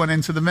first went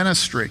into the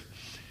ministry,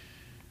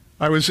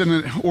 I was in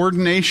an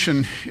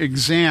ordination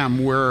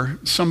exam where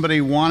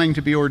somebody wanting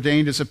to be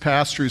ordained as a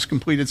pastor who's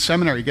completed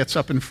seminary gets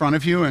up in front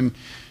of you and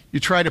you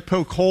try to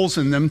poke holes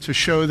in them to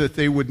show that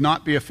they would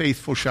not be a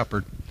faithful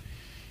shepherd.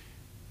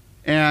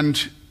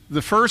 And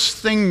the first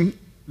thing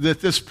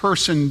that this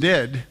person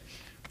did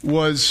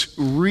was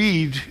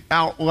read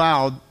out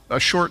loud a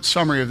short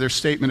summary of their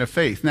statement of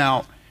faith.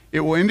 Now,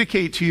 it will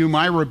indicate to you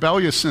my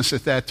rebelliousness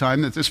at that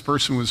time that this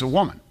person was a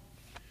woman.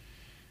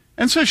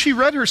 And so she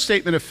read her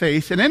statement of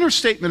faith, and in her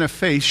statement of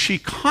faith, she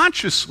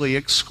consciously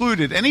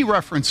excluded any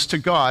reference to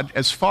God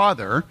as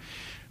Father,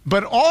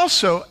 but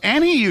also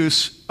any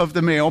use of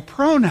the male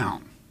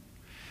pronoun.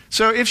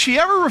 So if she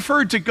ever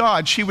referred to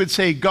God, she would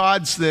say,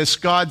 God's this,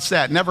 God's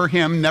that, never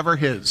him, never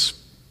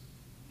his.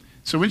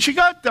 So when she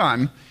got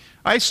done,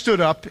 I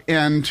stood up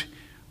and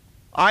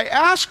I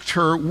asked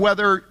her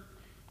whether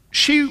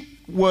she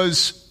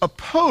was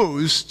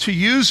opposed to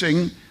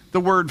using the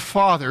word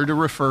Father to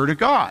refer to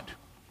God.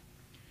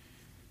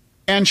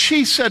 And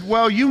she said,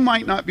 well, you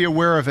might not be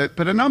aware of it,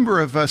 but a number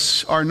of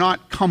us are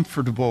not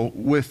comfortable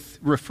with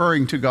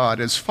referring to God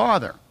as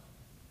Father.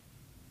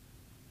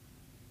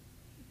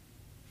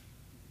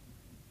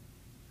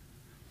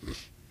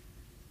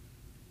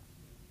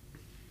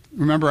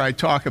 Remember, I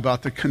talk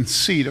about the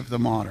conceit of the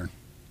modern.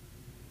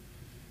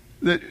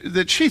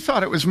 That she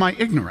thought it was my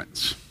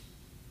ignorance.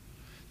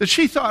 That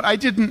she thought I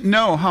didn't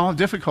know how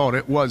difficult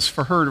it was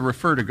for her to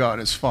refer to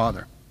God as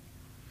Father.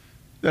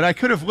 That I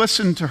could have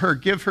listened to her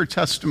give her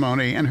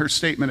testimony and her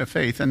statement of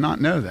faith and not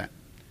know that.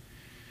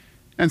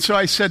 And so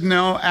I said,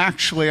 no,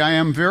 actually, I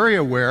am very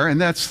aware,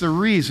 and that's the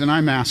reason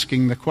I'm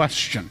asking the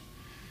question.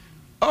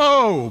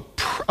 Oh,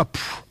 a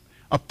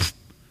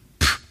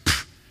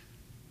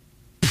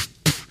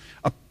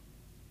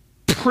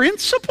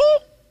principle?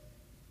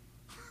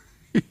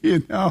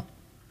 You know,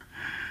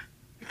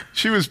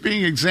 she was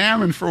being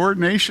examined for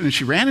ordination, and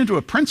she ran into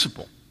a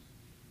principle.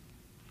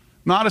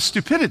 Not a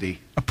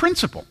stupidity, a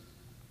principle.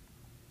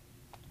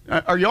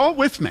 Are you all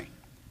with me?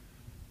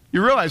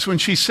 You realize when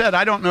she said,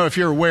 I don't know if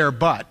you're aware,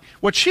 but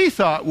what she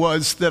thought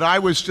was that I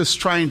was just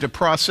trying to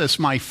process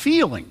my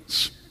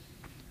feelings.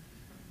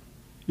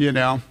 You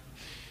know?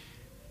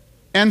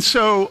 And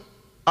so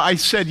I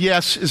said,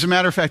 yes. As a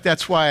matter of fact,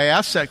 that's why I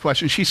asked that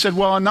question. She said,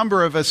 well, a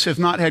number of us have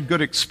not had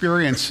good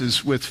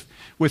experiences with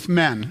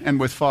men and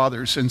with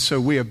fathers, and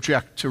so we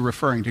object to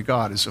referring to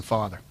God as a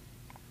father.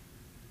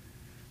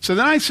 So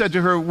then I said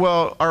to her,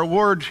 well, our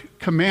Lord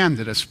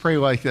commanded us, pray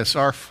like this,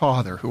 our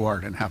Father who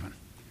art in heaven.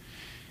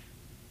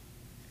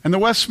 And the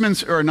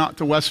Westminster, or not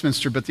the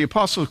Westminster, but the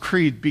Apostles'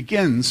 Creed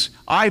begins,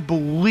 I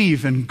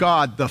believe in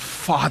God the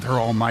Father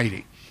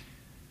Almighty.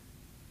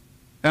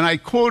 And I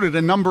quoted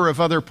a number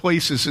of other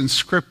places in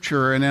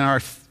Scripture and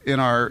in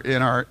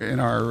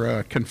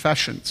our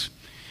confessions.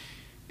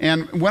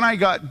 And when I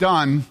got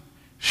done,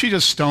 she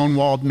just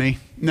stonewalled me.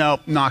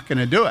 Nope, not going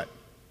to do it.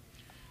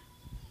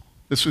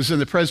 This was in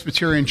the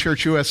Presbyterian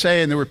Church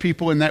USA, and there were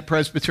people in that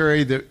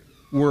presbytery that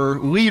were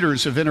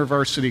leaders of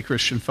InterVarsity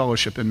Christian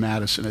Fellowship in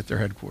Madison at their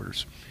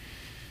headquarters.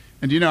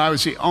 And you know, I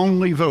was the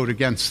only vote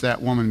against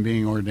that woman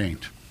being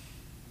ordained.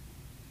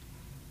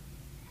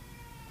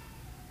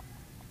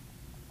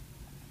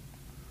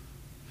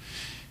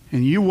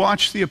 And you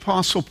watch the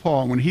Apostle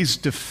Paul when he's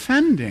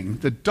defending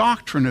the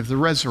doctrine of the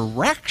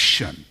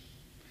resurrection,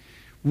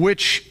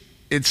 which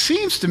it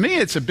seems to me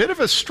it's a bit of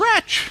a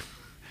stretch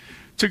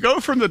to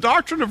go from the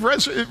doctrine of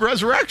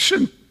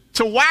resurrection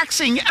to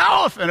waxing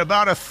eloquent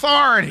about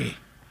authority.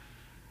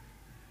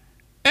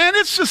 And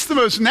it's just the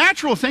most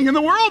natural thing in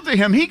the world to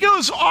him. He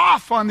goes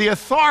off on the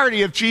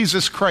authority of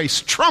Jesus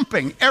Christ,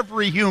 trumping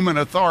every human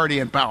authority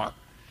and power.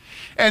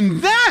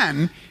 And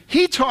then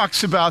he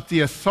talks about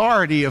the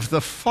authority of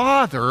the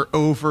Father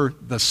over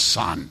the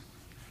Son.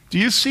 Do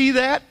you see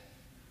that?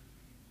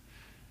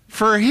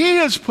 For he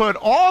has put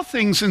all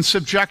things in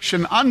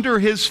subjection under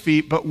his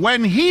feet, but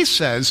when he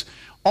says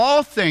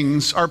all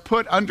things are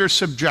put under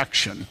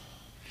subjection.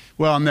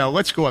 Well, no,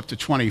 let's go up to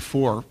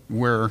 24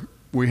 where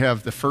we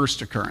have the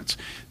first occurrence.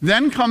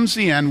 Then comes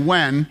the end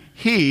when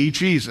he,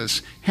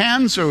 Jesus,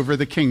 hands over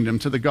the kingdom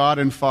to the God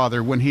and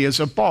Father when he has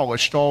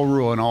abolished all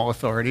rule and all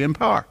authority and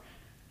power.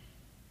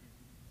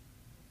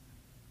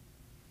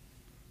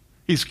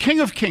 He's King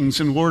of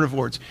kings and Lord of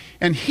lords.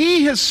 And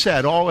he has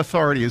said, all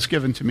authority is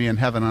given to me in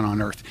heaven and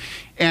on earth.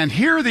 And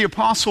here the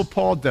Apostle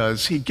Paul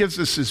does, he gives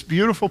us this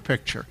beautiful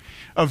picture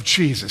of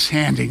Jesus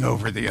handing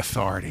over the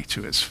authority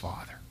to his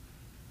Father.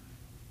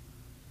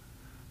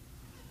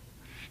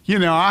 You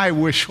know, I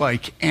wish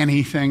like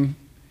anything,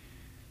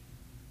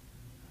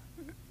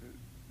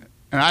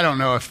 and I don't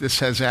know if this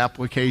has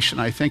application,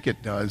 I think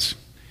it does.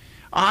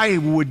 I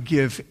would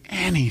give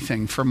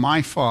anything for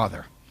my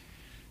Father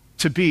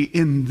to be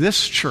in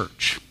this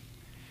church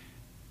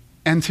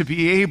and to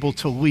be able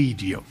to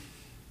lead you.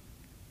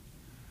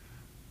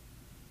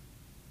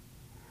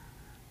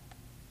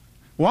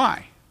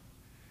 Why?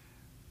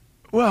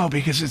 Well,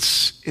 because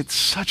it's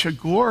such a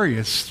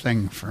glorious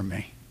thing for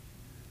me.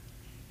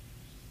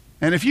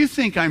 And if you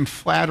think I'm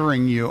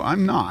flattering you,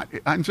 I'm not.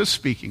 I'm just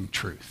speaking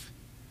truth.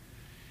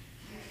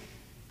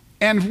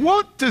 And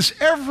what does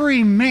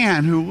every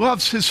man who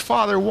loves his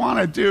father want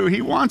to do?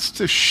 He wants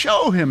to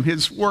show him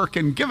his work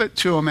and give it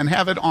to him and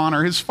have it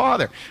honor his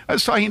father. I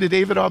was talking to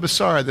David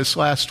Abasara this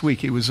last week.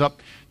 He was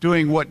up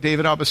doing what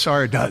David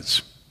Abasara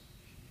does.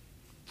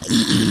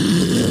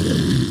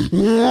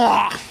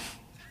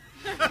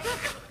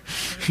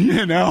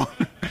 You know,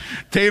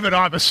 David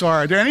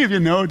Abasara. Do any of you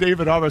know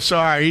David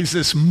Abasara? He's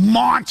this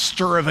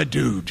monster of a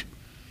dude.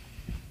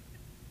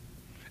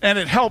 And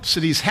it helps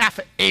that he's half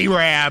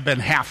Arab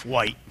and half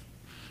white.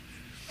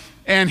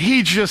 And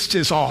he just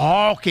is a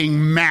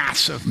hulking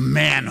mass of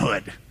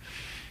manhood.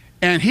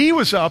 And he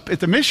was up at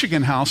the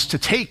Michigan House to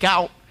take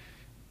out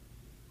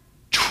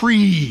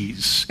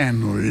trees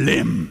and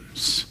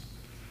limbs.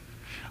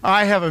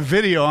 I have a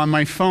video on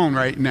my phone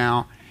right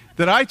now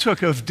that I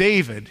took of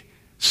David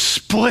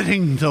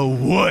splitting the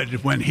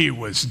wood when he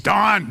was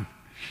done.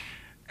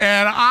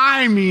 And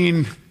I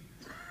mean,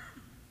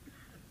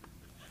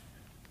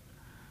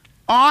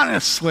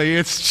 honestly,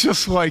 it's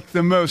just like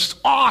the most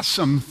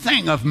awesome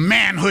thing of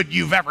manhood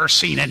you've ever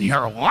seen in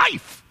your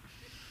life.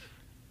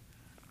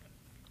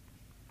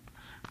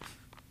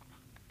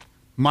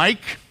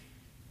 Mike,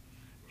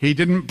 he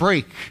didn't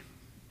break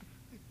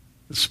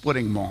the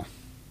splitting maul.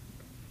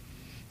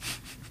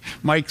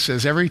 Mike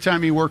says every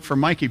time he worked for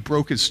Mike, he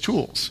broke his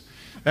tools.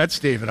 That's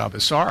David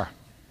Abasara.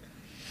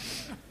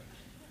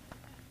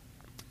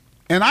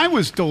 And I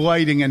was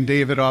delighting in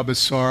David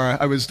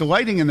Abasara. I was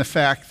delighting in the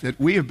fact that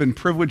we have been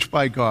privileged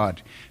by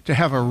God to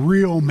have a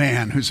real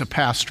man who's a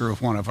pastor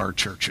of one of our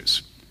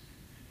churches.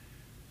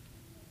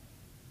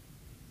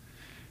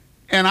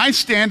 And I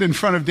stand in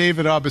front of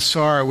David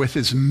Abasara with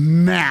his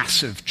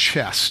massive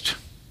chest.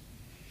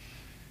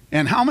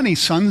 And how many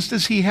sons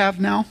does he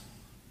have now?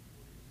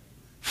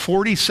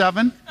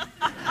 47?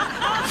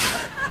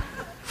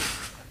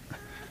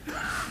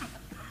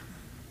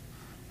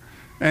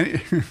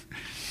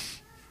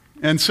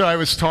 And so I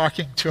was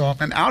talking to him,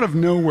 and out of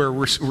nowhere,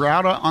 we're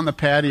out on the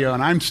patio,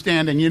 and I'm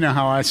standing, you know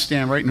how I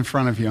stand right in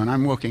front of you, and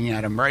I'm looking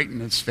at him right in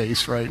his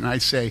face, right, and I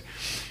say,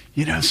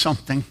 you know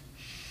something?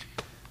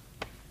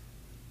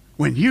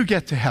 When you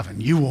get to heaven,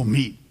 you will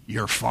meet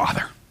your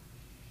Father.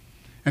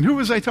 And who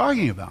was I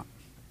talking about?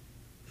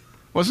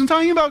 Wasn't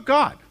talking about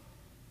God.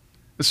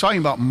 I was talking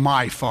about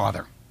my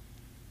Father.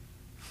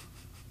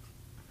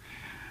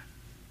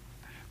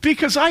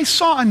 Because I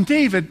saw in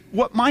David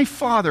what my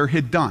father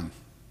had done.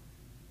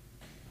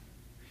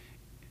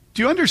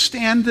 Do you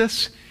understand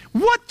this?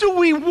 What do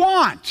we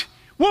want?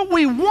 What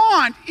we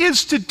want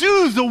is to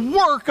do the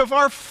work of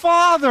our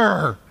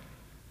Father.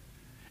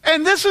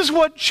 And this is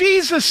what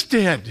Jesus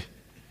did.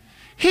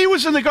 He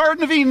was in the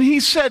Garden of Eden. He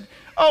said,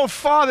 oh,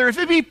 Father, if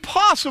it be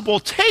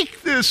possible,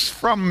 take this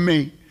from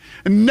me.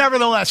 And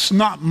nevertheless,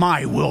 not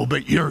my will,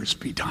 but yours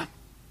be done.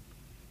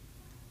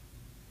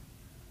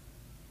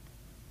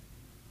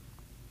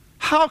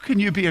 How can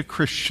you be a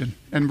Christian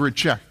and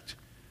reject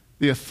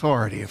the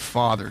authority of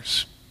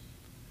fathers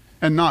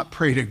and not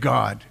pray to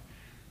God,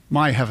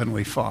 my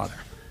Heavenly Father?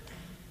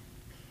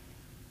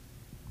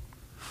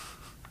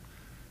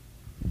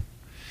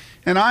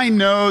 And I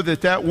know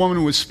that that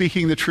woman was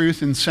speaking the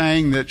truth in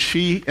saying that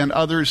she and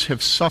others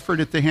have suffered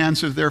at the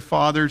hands of their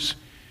fathers.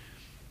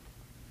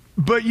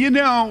 But you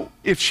know,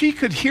 if she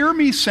could hear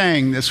me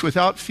saying this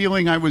without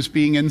feeling I was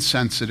being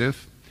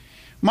insensitive,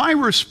 my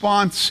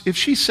response, if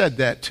she said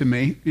that to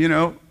me, you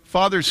know,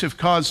 fathers have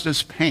caused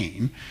us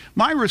pain,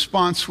 my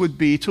response would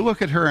be to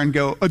look at her and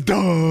go,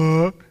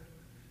 duh.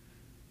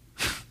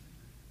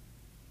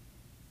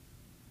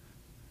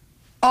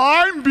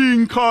 I'm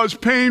being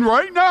caused pain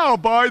right now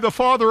by the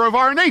father of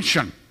our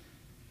nation.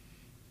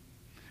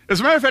 As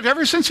a matter of fact,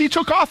 ever since he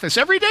took office,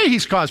 every day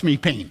he's caused me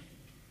pain.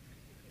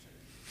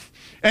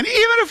 And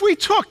even if we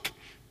took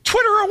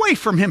Twitter away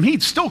from him,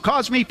 he'd still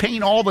cause me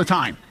pain all the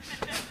time.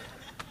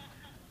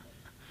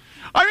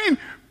 I mean,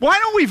 why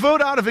don't we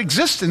vote out of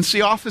existence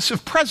the office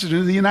of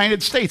President of the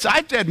United States?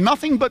 I've had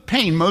nothing but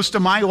pain most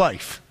of my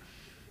life.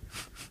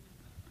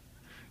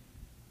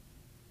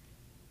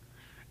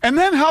 And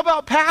then how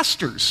about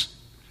pastors?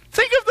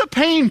 Think of the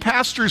pain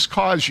pastors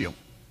cause you.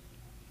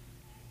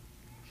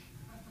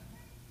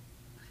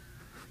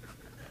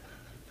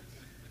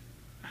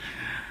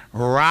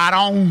 Right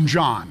on,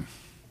 John.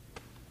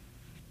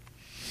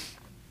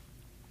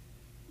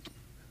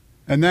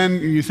 And then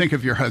you think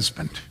of your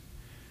husband.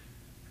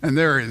 And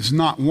there is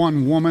not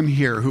one woman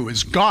here who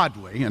is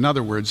godly, in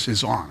other words,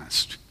 is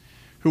honest,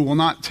 who will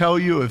not tell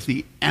you of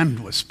the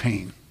endless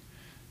pain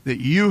that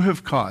you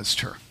have caused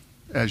her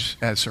as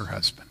her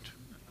husband.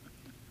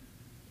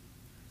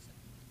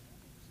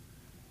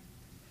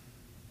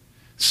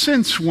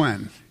 Since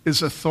when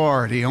is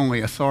authority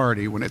only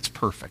authority when it's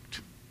perfect?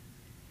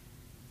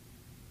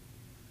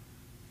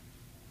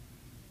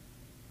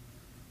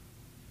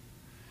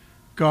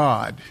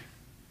 God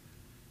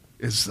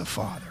is the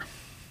Father.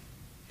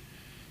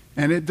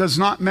 And it does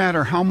not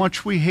matter how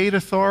much we hate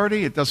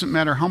authority. It doesn't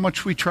matter how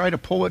much we try to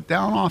pull it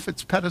down off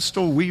its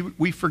pedestal.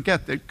 We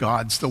forget that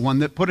God's the one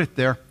that put it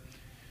there.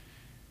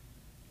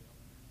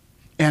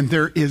 And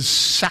there is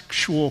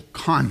sexual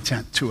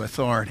content to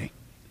authority.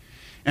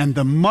 And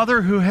the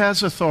mother who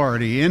has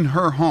authority in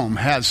her home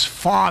has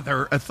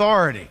father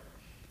authority.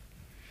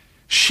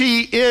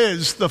 She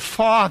is the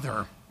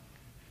father.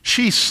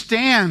 She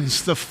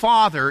stands the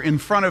father in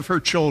front of her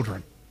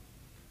children.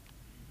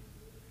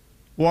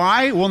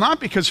 Why? Well, not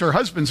because her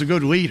husband's a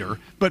good leader,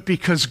 but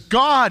because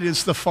God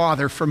is the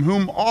Father from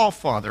whom all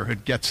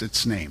fatherhood gets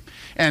its name.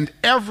 And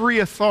every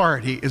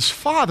authority is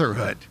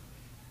fatherhood.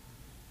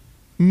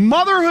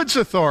 Motherhood's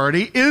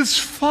authority is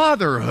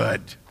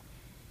fatherhood.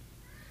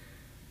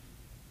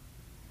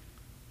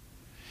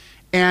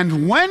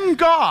 And when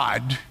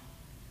God,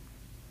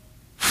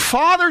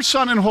 Father,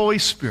 Son, and Holy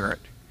Spirit,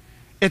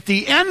 at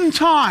the end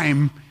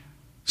time,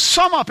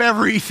 sum up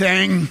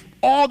everything,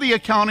 all the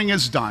accounting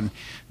is done,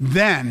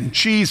 then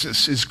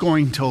Jesus is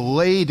going to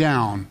lay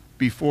down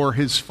before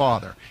his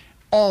Father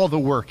all the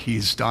work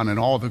he's done and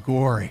all the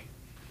glory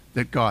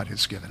that God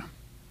has given him.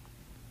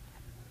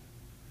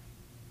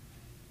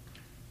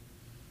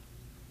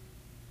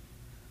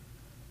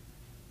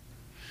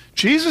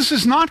 Jesus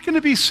is not going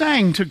to be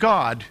saying to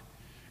God,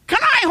 "Can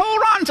I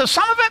hold on to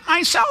some of it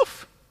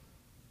myself?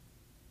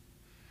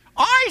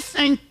 I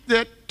think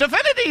that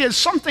divinity is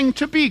something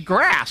to be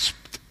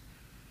grasped."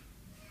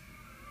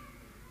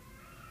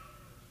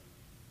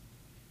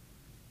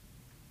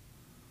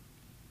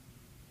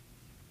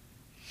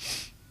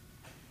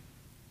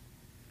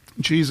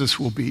 Jesus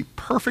will be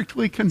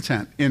perfectly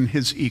content in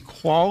his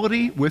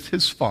equality with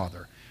his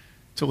Father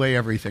to lay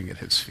everything at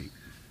his feet.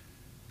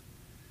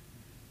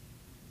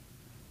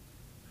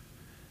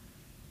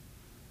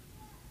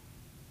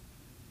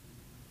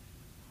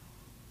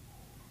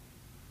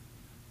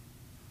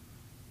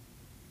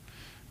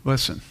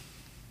 Listen.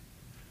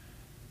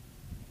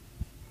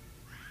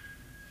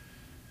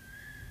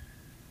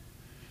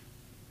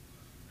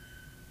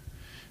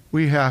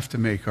 We have to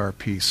make our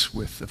peace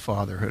with the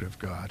fatherhood of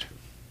God.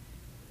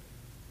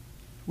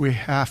 We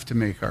have to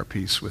make our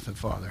peace with the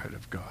fatherhood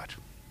of God.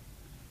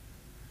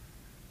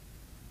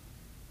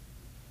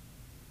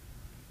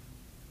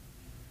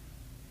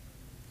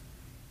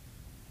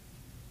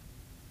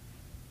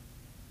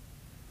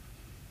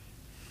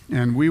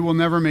 And we will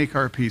never make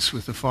our peace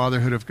with the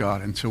fatherhood of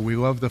God until we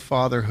love the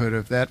fatherhood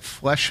of that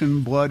flesh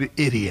and blood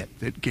idiot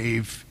that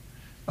gave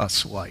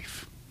us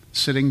life,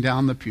 sitting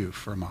down the pew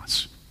from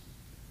us.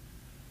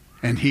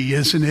 And he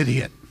is an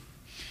idiot.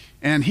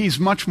 And he's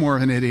much more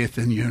of an idiot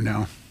than you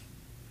know.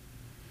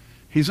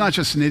 He's not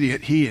just an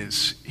idiot, he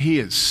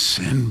is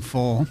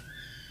sinful.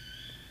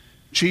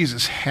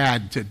 Jesus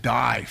had to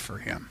die for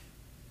him.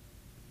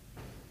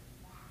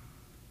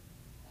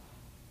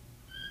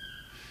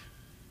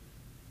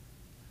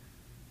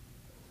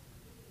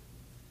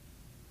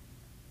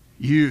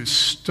 You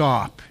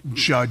stop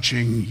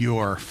judging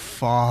your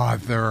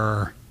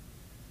father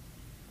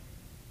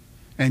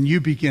and you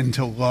begin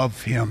to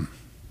love him.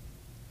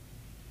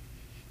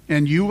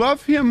 And you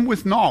love him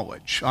with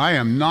knowledge. I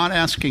am not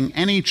asking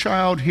any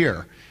child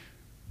here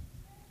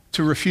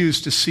to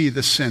refuse to see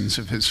the sins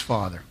of his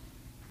father.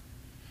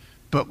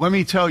 But let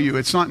me tell you,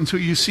 it's not until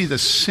you see the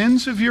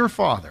sins of your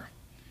father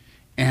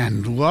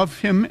and love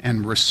him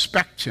and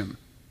respect him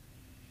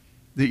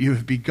that you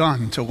have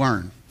begun to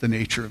learn the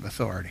nature of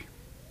authority.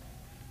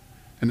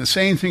 And the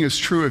same thing is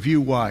true of you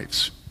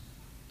wives.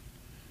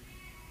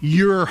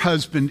 Your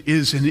husband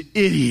is an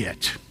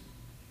idiot.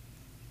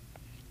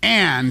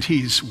 And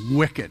he's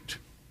wicked.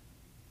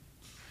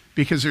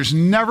 Because there's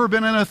never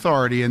been an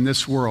authority in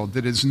this world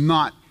that is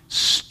not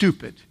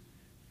stupid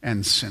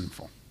and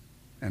sinful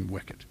and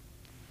wicked.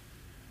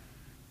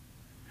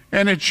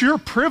 And it's your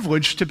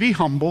privilege to be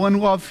humble and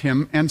love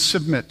him and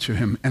submit to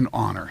him and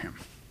honor him.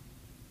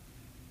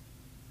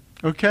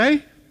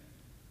 Okay?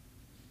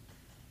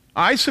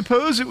 I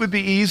suppose it would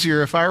be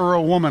easier if I were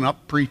a woman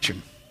up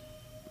preaching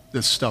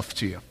this stuff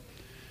to you.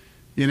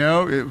 You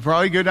know, it would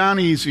probably go down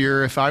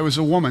easier if I was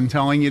a woman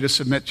telling you to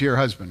submit to your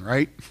husband,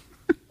 right?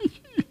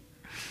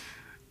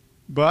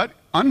 But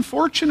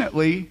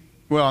unfortunately,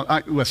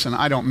 listen,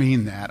 I don't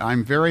mean that.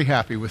 I'm very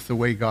happy with the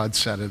way God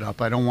set it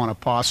up. I don't want to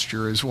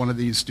posture as one of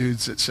these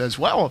dudes that says,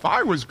 well, if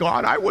I was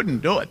God, I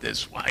wouldn't do it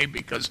this way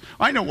because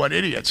I know what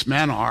idiots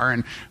men are.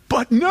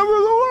 But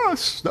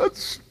nevertheless,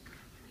 that's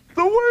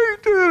the way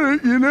he did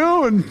it, you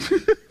know, and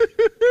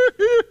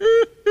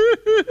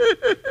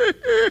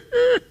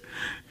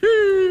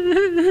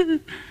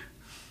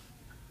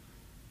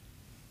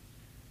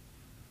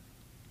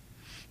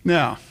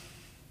now,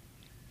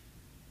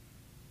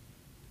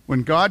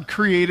 when God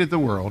created the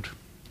world,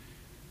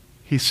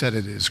 he said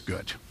it is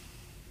good.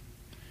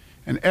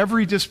 And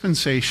every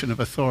dispensation of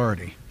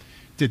authority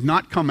did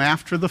not come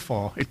after the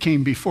fall, it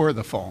came before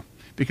the fall,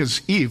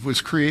 because Eve was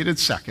created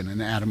second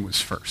and Adam was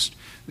first.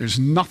 There's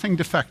nothing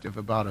defective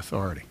about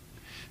authority.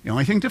 The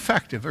only thing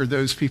defective are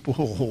those people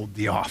who hold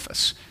the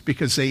office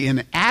because they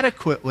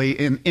inadequately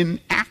and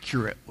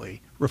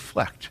inaccurately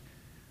reflect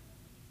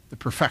the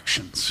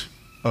perfections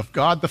of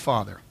God the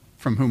Father,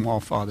 from whom all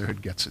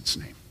fatherhood gets its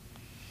name.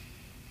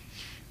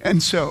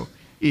 And so,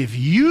 if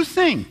you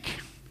think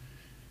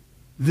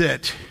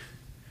that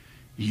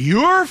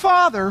your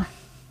father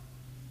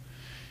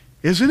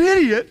is an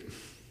idiot,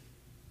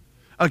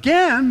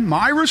 again,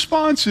 my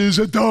response is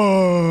a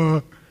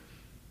duh.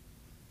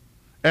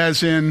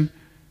 As in,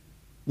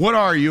 what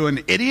are you,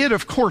 an idiot?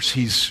 Of course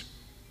he's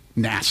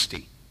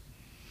nasty.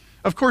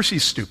 Of course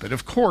he's stupid.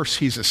 Of course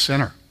he's a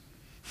sinner.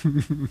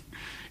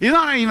 He's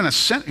not even a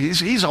sinner.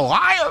 He's a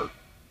liar.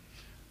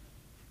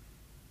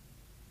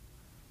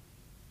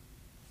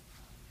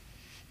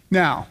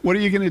 Now, what are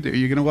you going to do? Are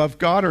you going to love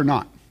God or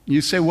not?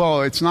 You say,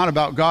 well, it's not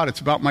about God, it's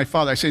about my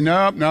Father. I say,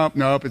 nope,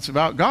 it's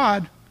about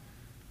God.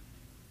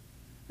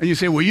 And you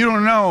say, well, you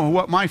don't know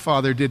what my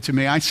Father did to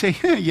me. I say,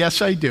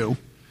 yes, I do.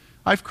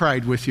 I've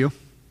cried with you.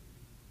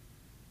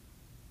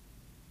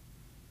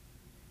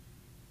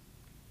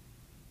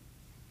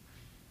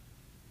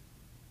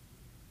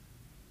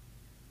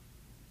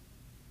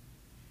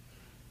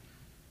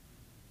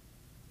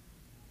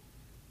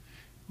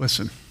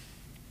 Listen,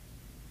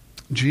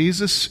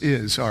 Jesus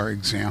is our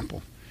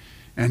example,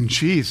 and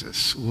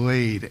Jesus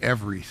laid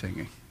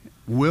everything,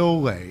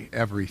 will lay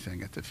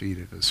everything at the feet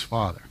of his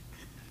Father.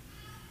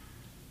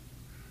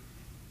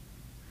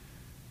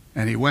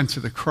 And he went to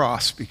the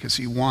cross because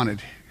he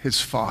wanted his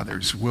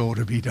Father's will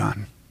to be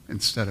done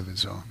instead of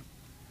his own.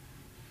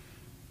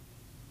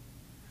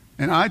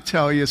 And I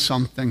tell you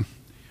something,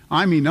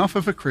 I'm enough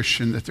of a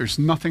Christian that there's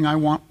nothing I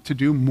want to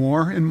do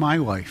more in my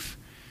life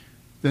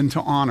than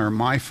to honor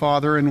my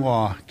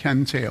father-in-law,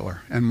 Ken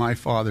Taylor, and my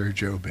father,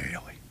 Joe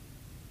Bailey.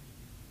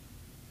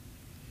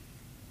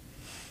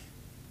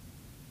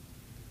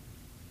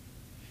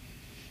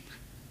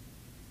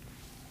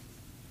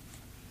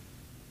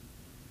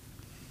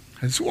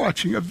 I was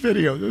watching a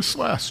video this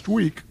last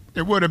week.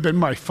 It would have been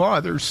my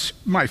father-in-law's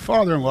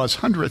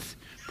 100th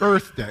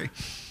birthday.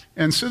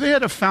 And so they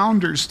had a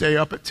Founders Day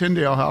up at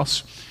Tyndale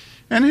House.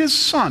 And his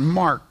son,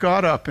 Mark,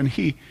 got up and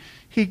he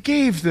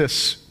gave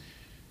this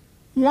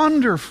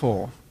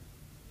wonderful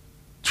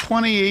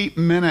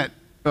 28-minute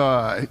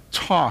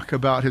talk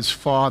about his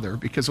father,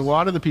 because a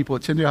lot of the people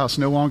at Tyndale House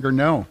no longer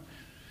know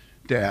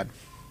Dad.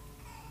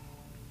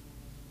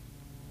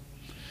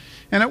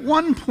 And at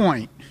one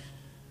point,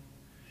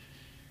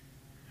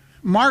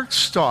 Mark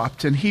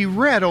stopped and he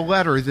read a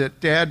letter that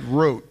Dad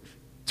wrote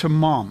to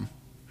Mom,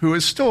 who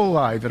is still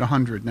alive at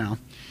 100 now.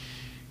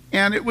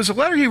 And it was a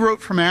letter he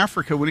wrote from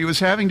Africa when he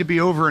was having to be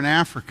over in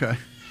Africa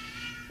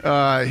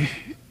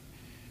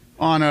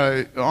on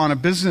a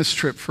business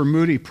trip for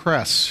Moody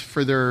Press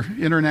for their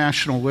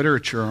international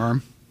literature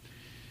arm.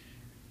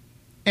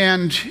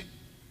 And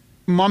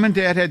Mom and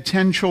Dad had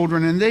 10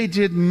 children, and they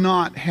did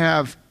not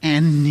have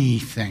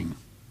anything.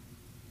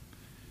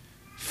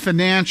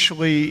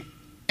 Financially,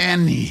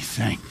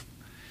 anything.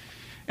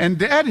 And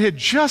Dad had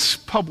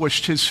just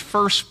published his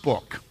first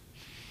book.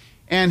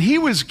 And he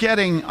was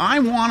getting, I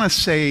want to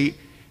say,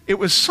 it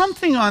was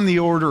something on the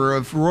order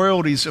of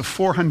royalties of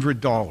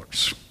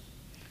 $400.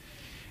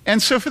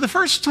 And so for the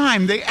first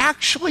time, they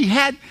actually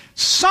had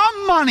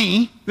some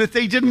money that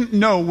they didn't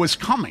know was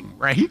coming,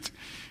 right?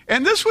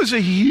 And this was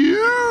a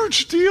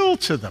huge deal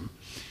to them.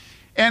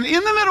 And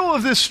in the middle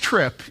of this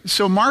trip,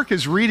 so Mark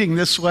is reading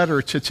this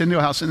letter to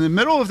Tyndale House. In the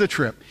middle of the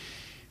trip,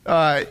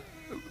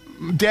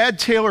 Dad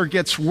Taylor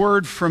gets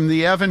word from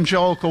the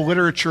Evangelical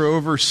Literature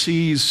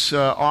Overseas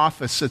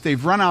office that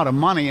they've run out of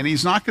money and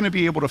he's not going to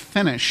be able to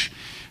finish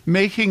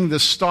making the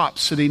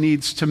stops that he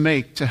needs to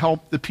make to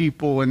help the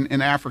people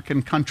in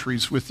African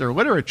countries with their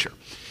literature.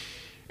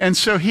 And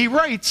so he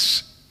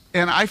writes,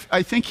 and I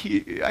think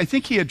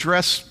he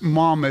addressed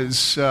Mom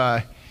as,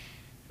 do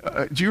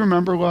you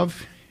remember,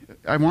 love?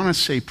 I want to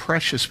say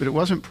Precious, but it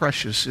wasn't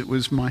Precious. It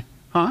was my,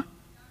 huh?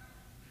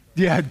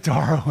 Yeah,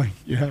 darling.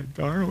 Yeah,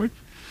 darling.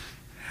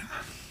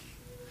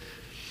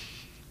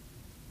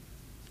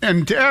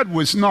 And Dad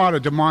was not a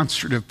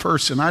demonstrative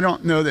person. I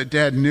don't know that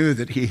Dad knew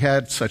that he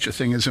had such a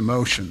thing as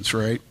emotions,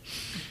 right?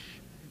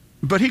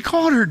 But he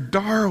called her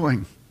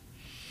darling.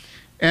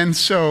 And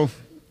so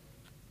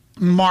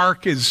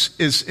Mark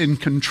is in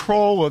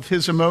control of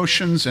his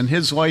emotions and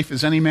his life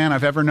as any man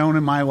I've ever known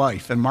in my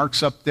life. And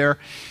Mark's up there,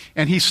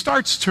 and he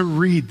starts to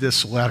read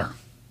this letter.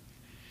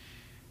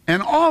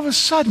 And all of a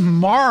sudden,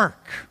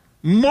 Mark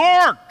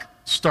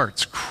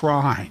starts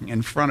crying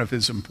in front of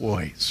his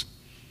employees.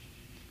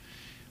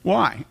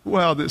 Why?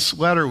 Well, this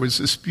letter was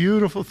this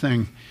beautiful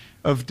thing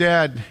of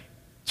Dad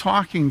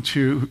talking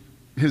to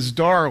his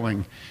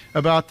darling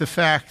about the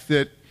fact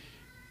that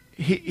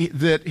he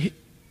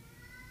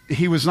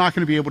was not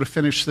going to be able to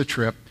finish the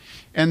trip,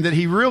 and that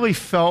he really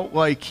felt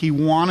like he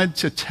wanted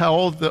to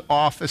tell the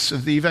Office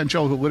of the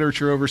Evangelical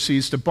Literature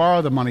Overseas to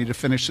borrow the money to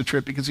finish the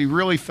trip because he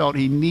really felt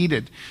he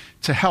needed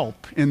to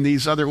help in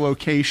these other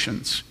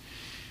locations.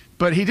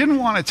 But he didn't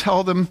want to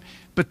tell them.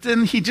 But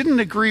then he didn't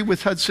agree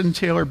with Hudson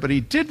Taylor, but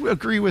he did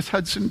agree with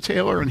Hudson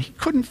Taylor, and he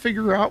couldn't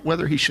figure out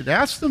whether he should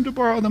ask them to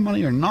borrow the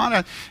money or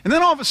not. And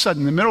then all of a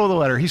sudden, in the middle of the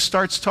letter, he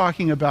starts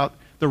talking about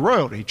the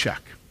royalty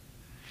check.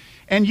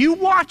 And you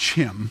watch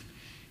him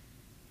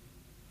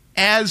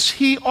as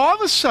he, all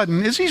of a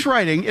sudden, as he's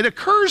writing, it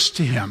occurs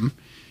to him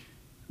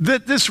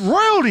that this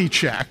royalty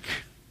check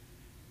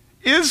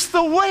is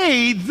the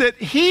way that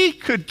he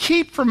could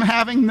keep from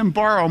having them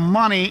borrow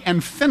money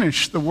and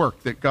finish the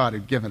work that God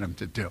had given him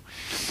to do.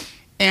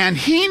 And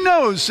he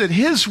knows that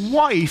his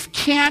wife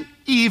can't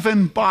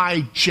even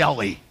buy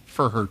jelly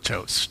for her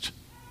toast.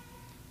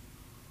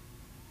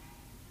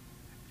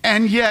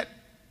 And yet,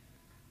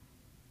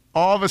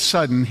 all of a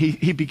sudden,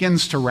 he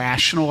begins to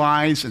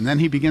rationalize, and then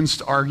he begins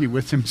to argue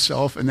with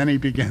himself, and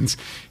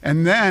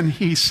then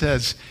he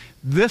says,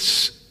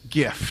 this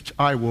gift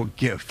I will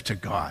give to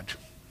God.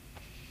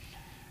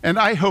 And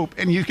I hope,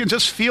 and you can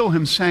just feel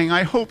him saying,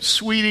 I hope,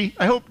 sweetie,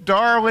 I hope,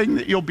 darling,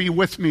 that you'll be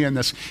with me in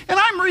this. And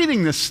I'm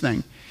reading this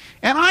thing,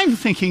 and I'm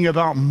thinking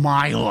about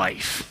my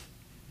life.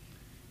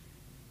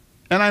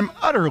 And I'm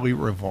utterly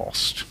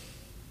revulsed.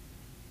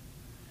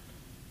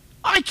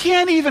 I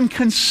can't even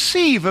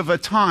conceive of a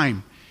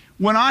time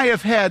when I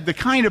have had the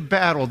kind of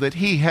battle that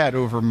he had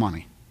over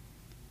money.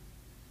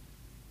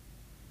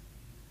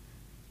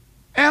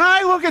 And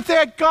I look at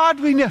that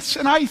godliness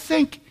and I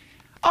think,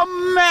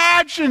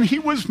 imagine he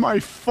was my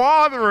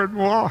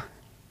father-in-law.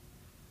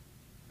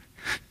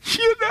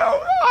 You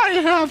know, I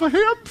have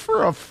him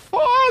for a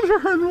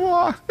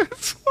father-in-law.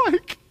 It's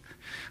like,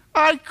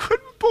 I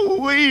couldn't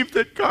believe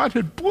that God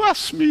had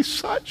blessed me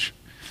such.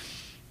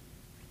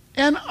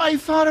 And I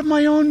thought of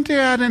my own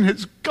dad and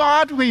his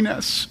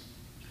godliness.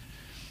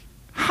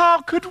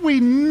 How could we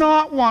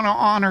not want to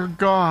honor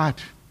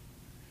God?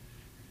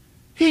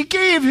 He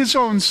gave his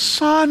own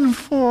son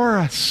for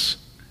us.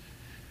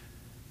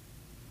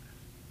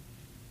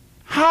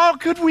 How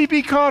could we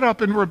be caught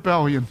up in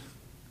rebellion?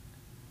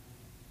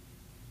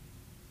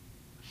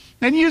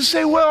 And you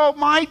say, well,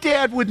 my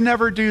dad would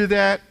never do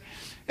that.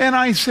 And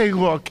I say,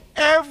 look,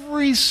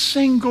 every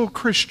single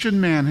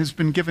Christian man has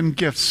been given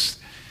gifts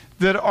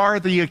that are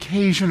the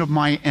occasion of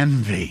my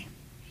envy.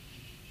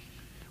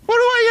 What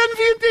do I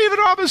envy in David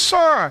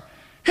Abasara?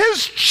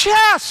 His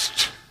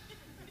chest.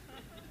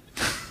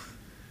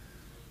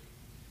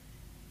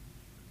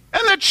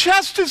 And the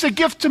chest is a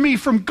gift to me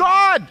from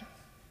God.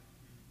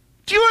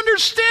 Do you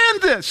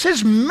understand this?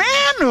 His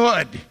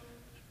manhood.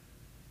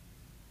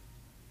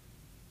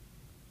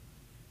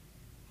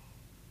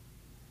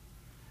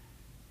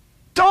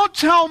 Don't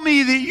tell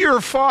me that your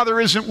father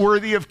isn't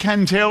worthy of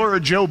Ken Taylor or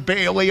Joe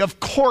Bailey.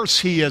 Of course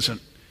he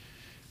isn't.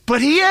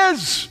 But he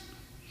is.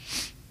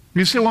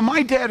 You say, well,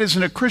 my dad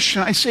isn't a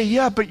Christian. I say,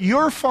 yeah, but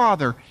your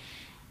father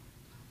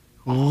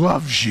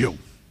loves you.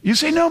 You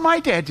say, no, my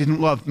dad didn't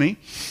love me.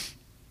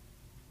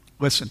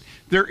 Listen,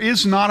 there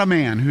is not a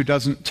man who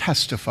doesn't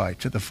testify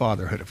to the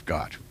fatherhood of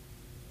God.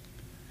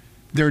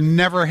 There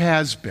never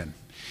has been.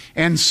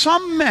 And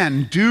some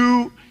men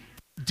do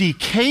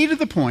decay to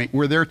the point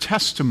where their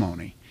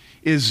testimony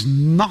is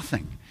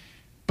nothing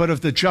but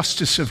of the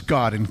justice of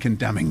God in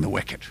condemning the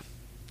wicked.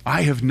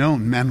 I have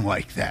known men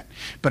like that.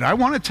 But I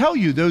want to tell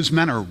you, those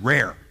men are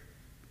rare.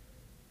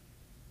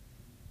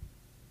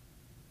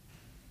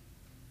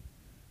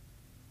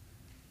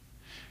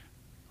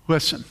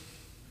 Listen,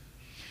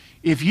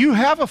 if you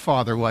have a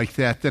father like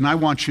that, then I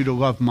want you to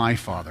love my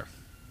father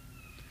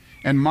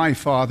and my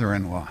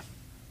father-in-law.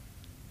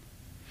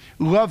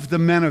 Love the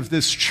men of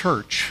this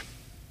church.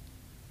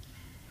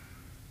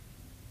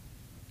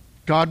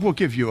 God will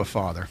give you a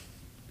father.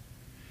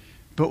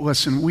 But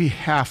listen, we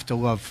have to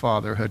love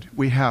fatherhood.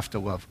 We have to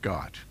love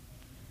God.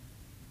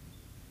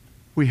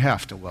 We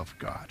have to love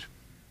God.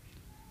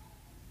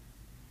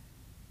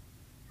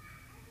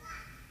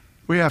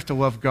 We have to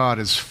love God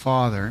as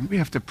Father, and we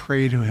have to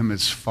pray to him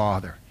as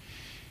Father.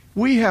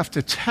 We have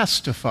to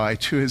testify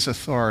to his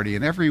authority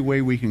in every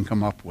way we can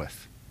come up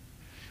with.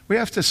 We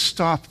have to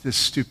stop this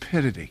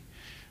stupidity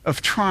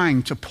of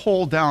trying to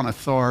pull down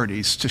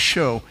authorities to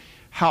show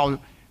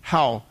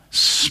how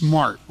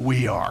smart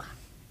we are.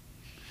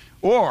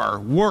 Or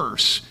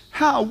worse,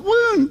 how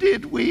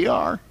wounded we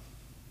are.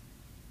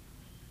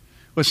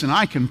 Listen,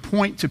 I can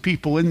point to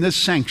people in this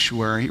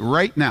sanctuary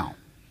right now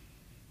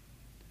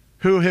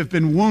who have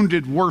been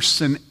wounded worse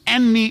than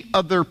any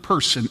other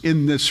person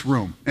in this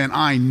room. And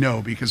I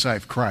know because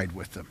I've cried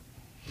with them.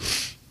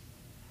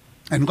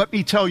 And let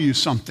me tell you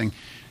something.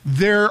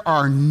 There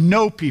are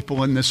no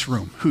people in this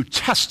room who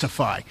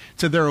testify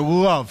to their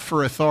love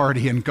for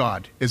authority in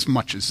God as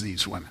much as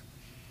these women.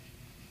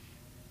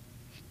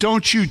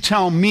 Don't you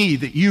tell me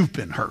that you've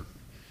been hurt,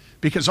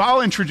 because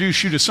I'll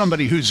introduce you to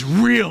somebody who's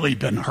really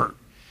been hurt,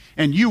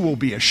 and you will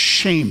be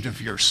ashamed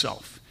of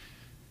yourself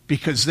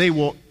because they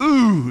will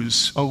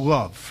ooze a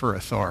love for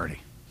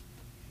authority.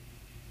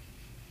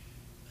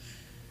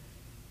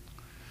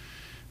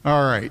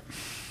 All right.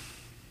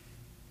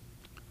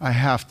 I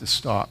have to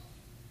stop.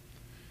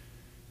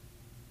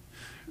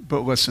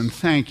 But listen,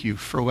 thank you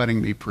for letting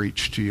me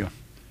preach to you.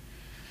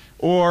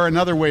 Or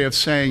another way of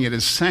saying it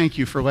is, thank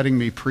you for letting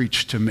me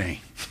preach to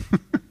me.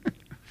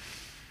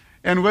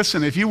 And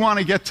listen, if you want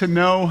to get to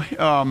know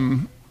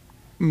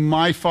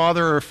my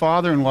father or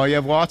father-in-law, you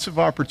have lots of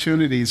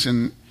opportunities.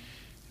 And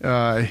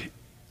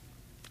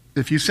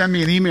if you send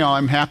me an email,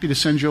 I'm happy to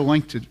send you a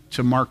link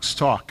to Mark's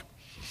talk.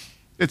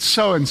 It's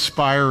so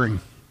inspiring.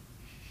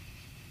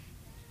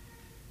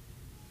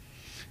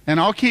 And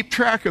I'll keep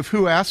track of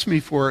who asks me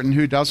for it and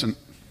who doesn't.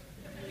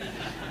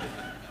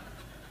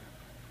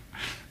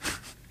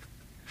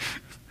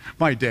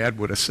 My dad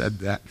would have said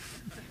that.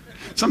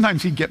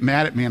 Sometimes he'd get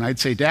mad at me and I'd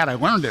say, Dad, I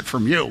learned it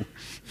from you.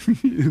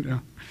 You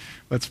know.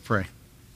 Let's pray.